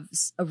have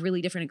a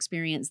really different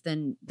experience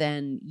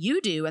than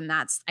you do. And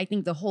that's, I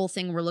think, the whole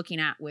thing we're looking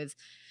at with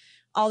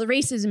all the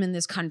racism in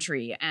this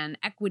country and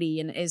equity,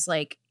 and is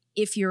like,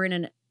 if you're in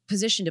a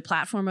position to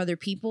platform other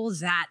people,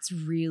 that's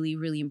really,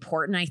 really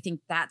important. I think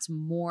that's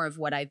more of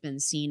what I've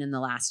been seeing in the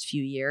last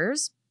few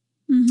years.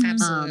 Mm-hmm.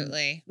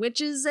 Absolutely. Which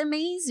is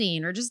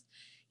amazing. Or just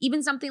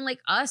even something like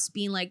us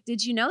being like,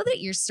 did you know that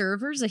your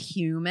server's a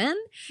human?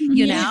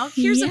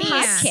 Here's a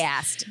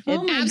podcast.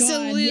 Oh my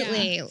Absolutely. God,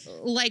 yeah.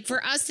 Like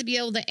for us to be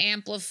able to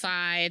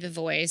amplify the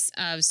voice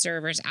of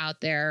servers out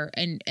there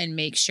and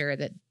make sure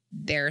that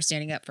they're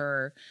standing up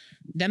for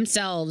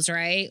themselves,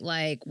 right?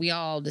 Like we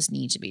all just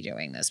need to be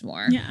doing this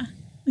more. Yeah.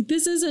 Like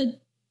this is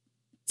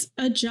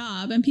a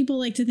job, and people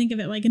like to think of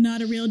it like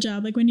not a real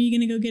job. Like when are you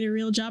going to go get a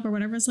real job or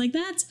whatever? It's like,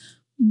 that's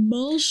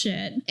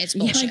bullshit. It's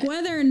bullshit. Like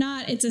whether or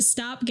not it's a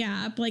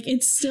stopgap, like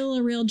it's still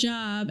a real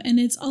job, and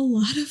it's a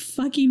lot of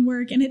fucking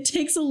work, and it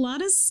takes a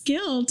lot of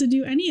skill to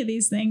do any of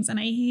these things. And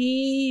I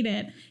hate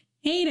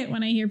it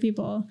when I hear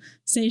people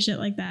say shit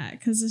like that,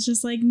 because it's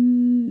just like,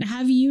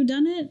 have you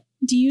done it?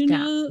 Do you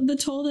know the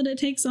toll that it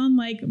takes on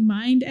like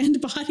mind and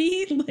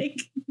body?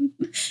 Like,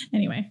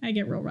 anyway, I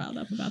get real riled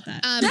up about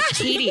that.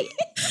 Katy,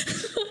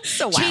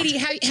 So wild. Katy,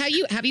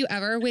 have you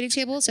ever waited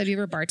tables? Have you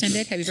ever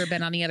bartended? Have you ever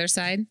been on the other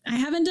side? I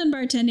haven't done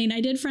bartending.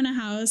 I did front of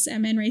house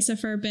at Manresa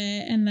for a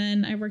bit, and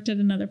then I worked at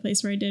another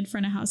place where I did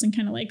front of house and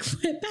kind of like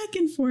went back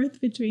and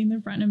forth between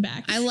the front and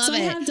back. I love it. I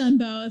have done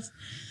both.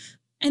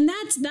 And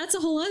that's a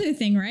whole other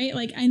thing, right?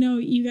 Like I know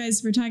you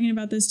guys were talking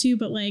about this too,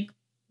 but like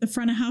the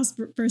front of house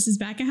versus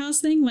back of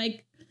house thing,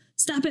 like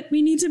stop it.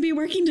 We need to be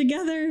working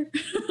together.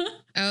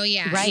 Oh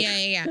yeah. Right.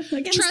 Yeah.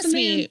 Against Trust the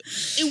me,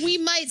 man. we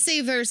might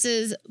say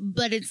versus,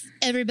 but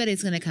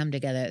everybody's going to come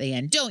together at the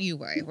end. Don't you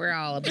worry. We're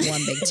all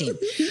one big team.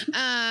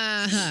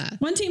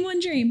 One team, one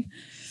dream.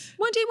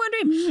 One team, one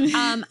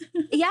dream.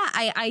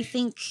 I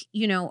think,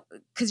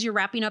 because you're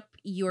wrapping up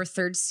your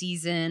third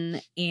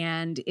season,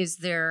 and is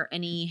there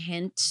any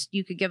hint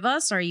you could give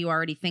us? Are you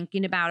already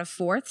thinking about a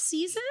fourth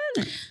season?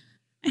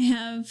 I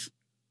have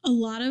a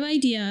lot of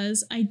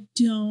ideas. I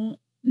don't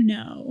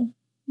know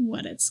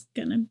what it's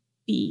gonna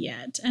be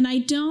yet, and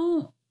I'm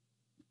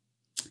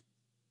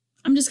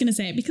just gonna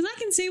say it because I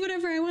can say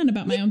whatever I want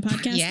about my own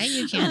podcast. Yeah,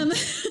 you can.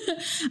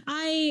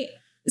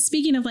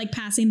 Speaking of like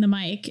passing the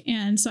mic,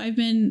 and so I've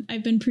been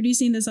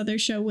producing this other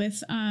show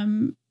with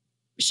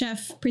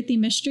Chef Priti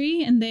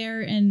Mistry, and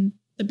they're in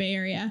the Bay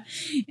Area,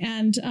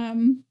 and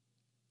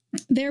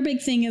their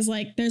big thing is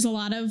like there's a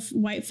lot of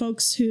white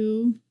folks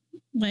who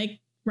like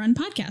run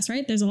podcasts,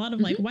 right? There's a lot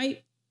of like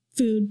white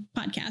food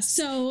podcasts.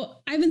 So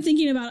I've been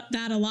thinking about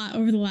that a lot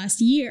over the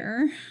last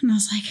year. And I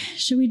was like,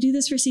 should we do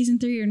this for season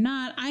 3 or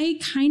not? I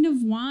kind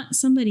of want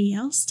somebody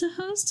else to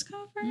host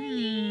Cover.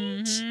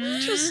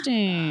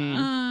 Interesting.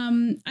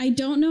 I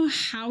don't know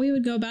how we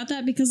would go about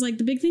that, because like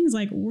the big thing is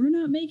like, we're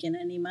not making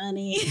any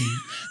money.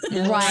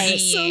 Right.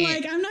 So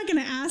like, I'm not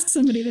going to ask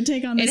somebody to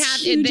take on this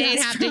huge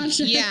project.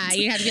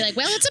 You'd have to be like,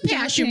 well, it's a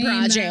passion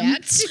paying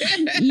project.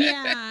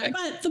 Yeah.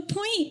 But the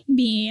point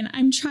being,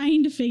 I'm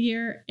trying to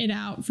figure it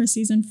out for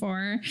season 4.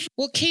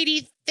 Well,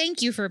 Katy,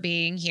 thank you for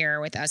being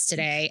here with us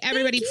today.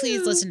 Everybody,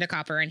 please listen to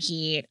Copper and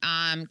Heat.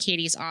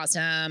 Katy's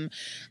awesome.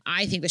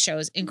 I think the show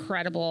is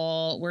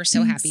incredible. We're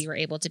so happy you were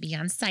able to be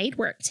on site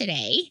work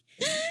today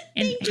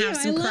and have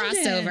some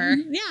crossover.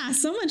 Yeah,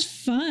 so much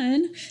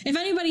fun. If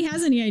anybody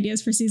has any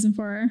ideas for season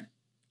 4,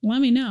 let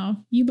me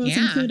know. You both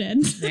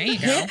included. There you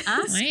go.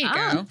 There you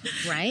go.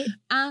 Right.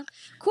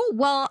 Cool.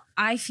 Well,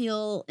 I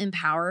feel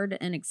empowered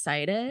and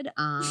excited.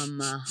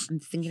 I'm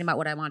thinking about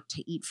what I want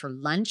to eat for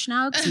lunch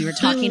now, because we were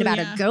talking about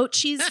a goat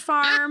cheese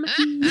farm.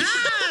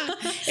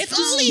 If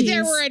only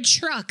there were a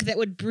truck that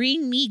would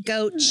bring me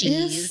goat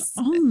cheese. If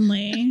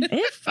only.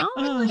 If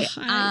only.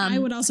 I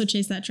would also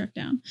chase that truck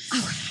down.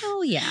 Oh,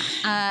 hell yeah.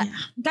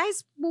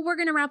 Guys, well, we're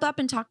going to wrap up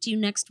and talk to you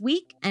next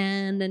week.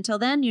 And until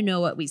then, you know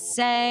what we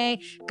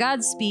say.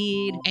 Godspeed.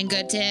 And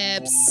good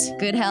tips.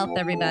 Good health,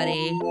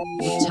 everybody.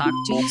 We'll talk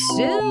to you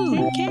soon.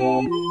 Take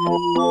care.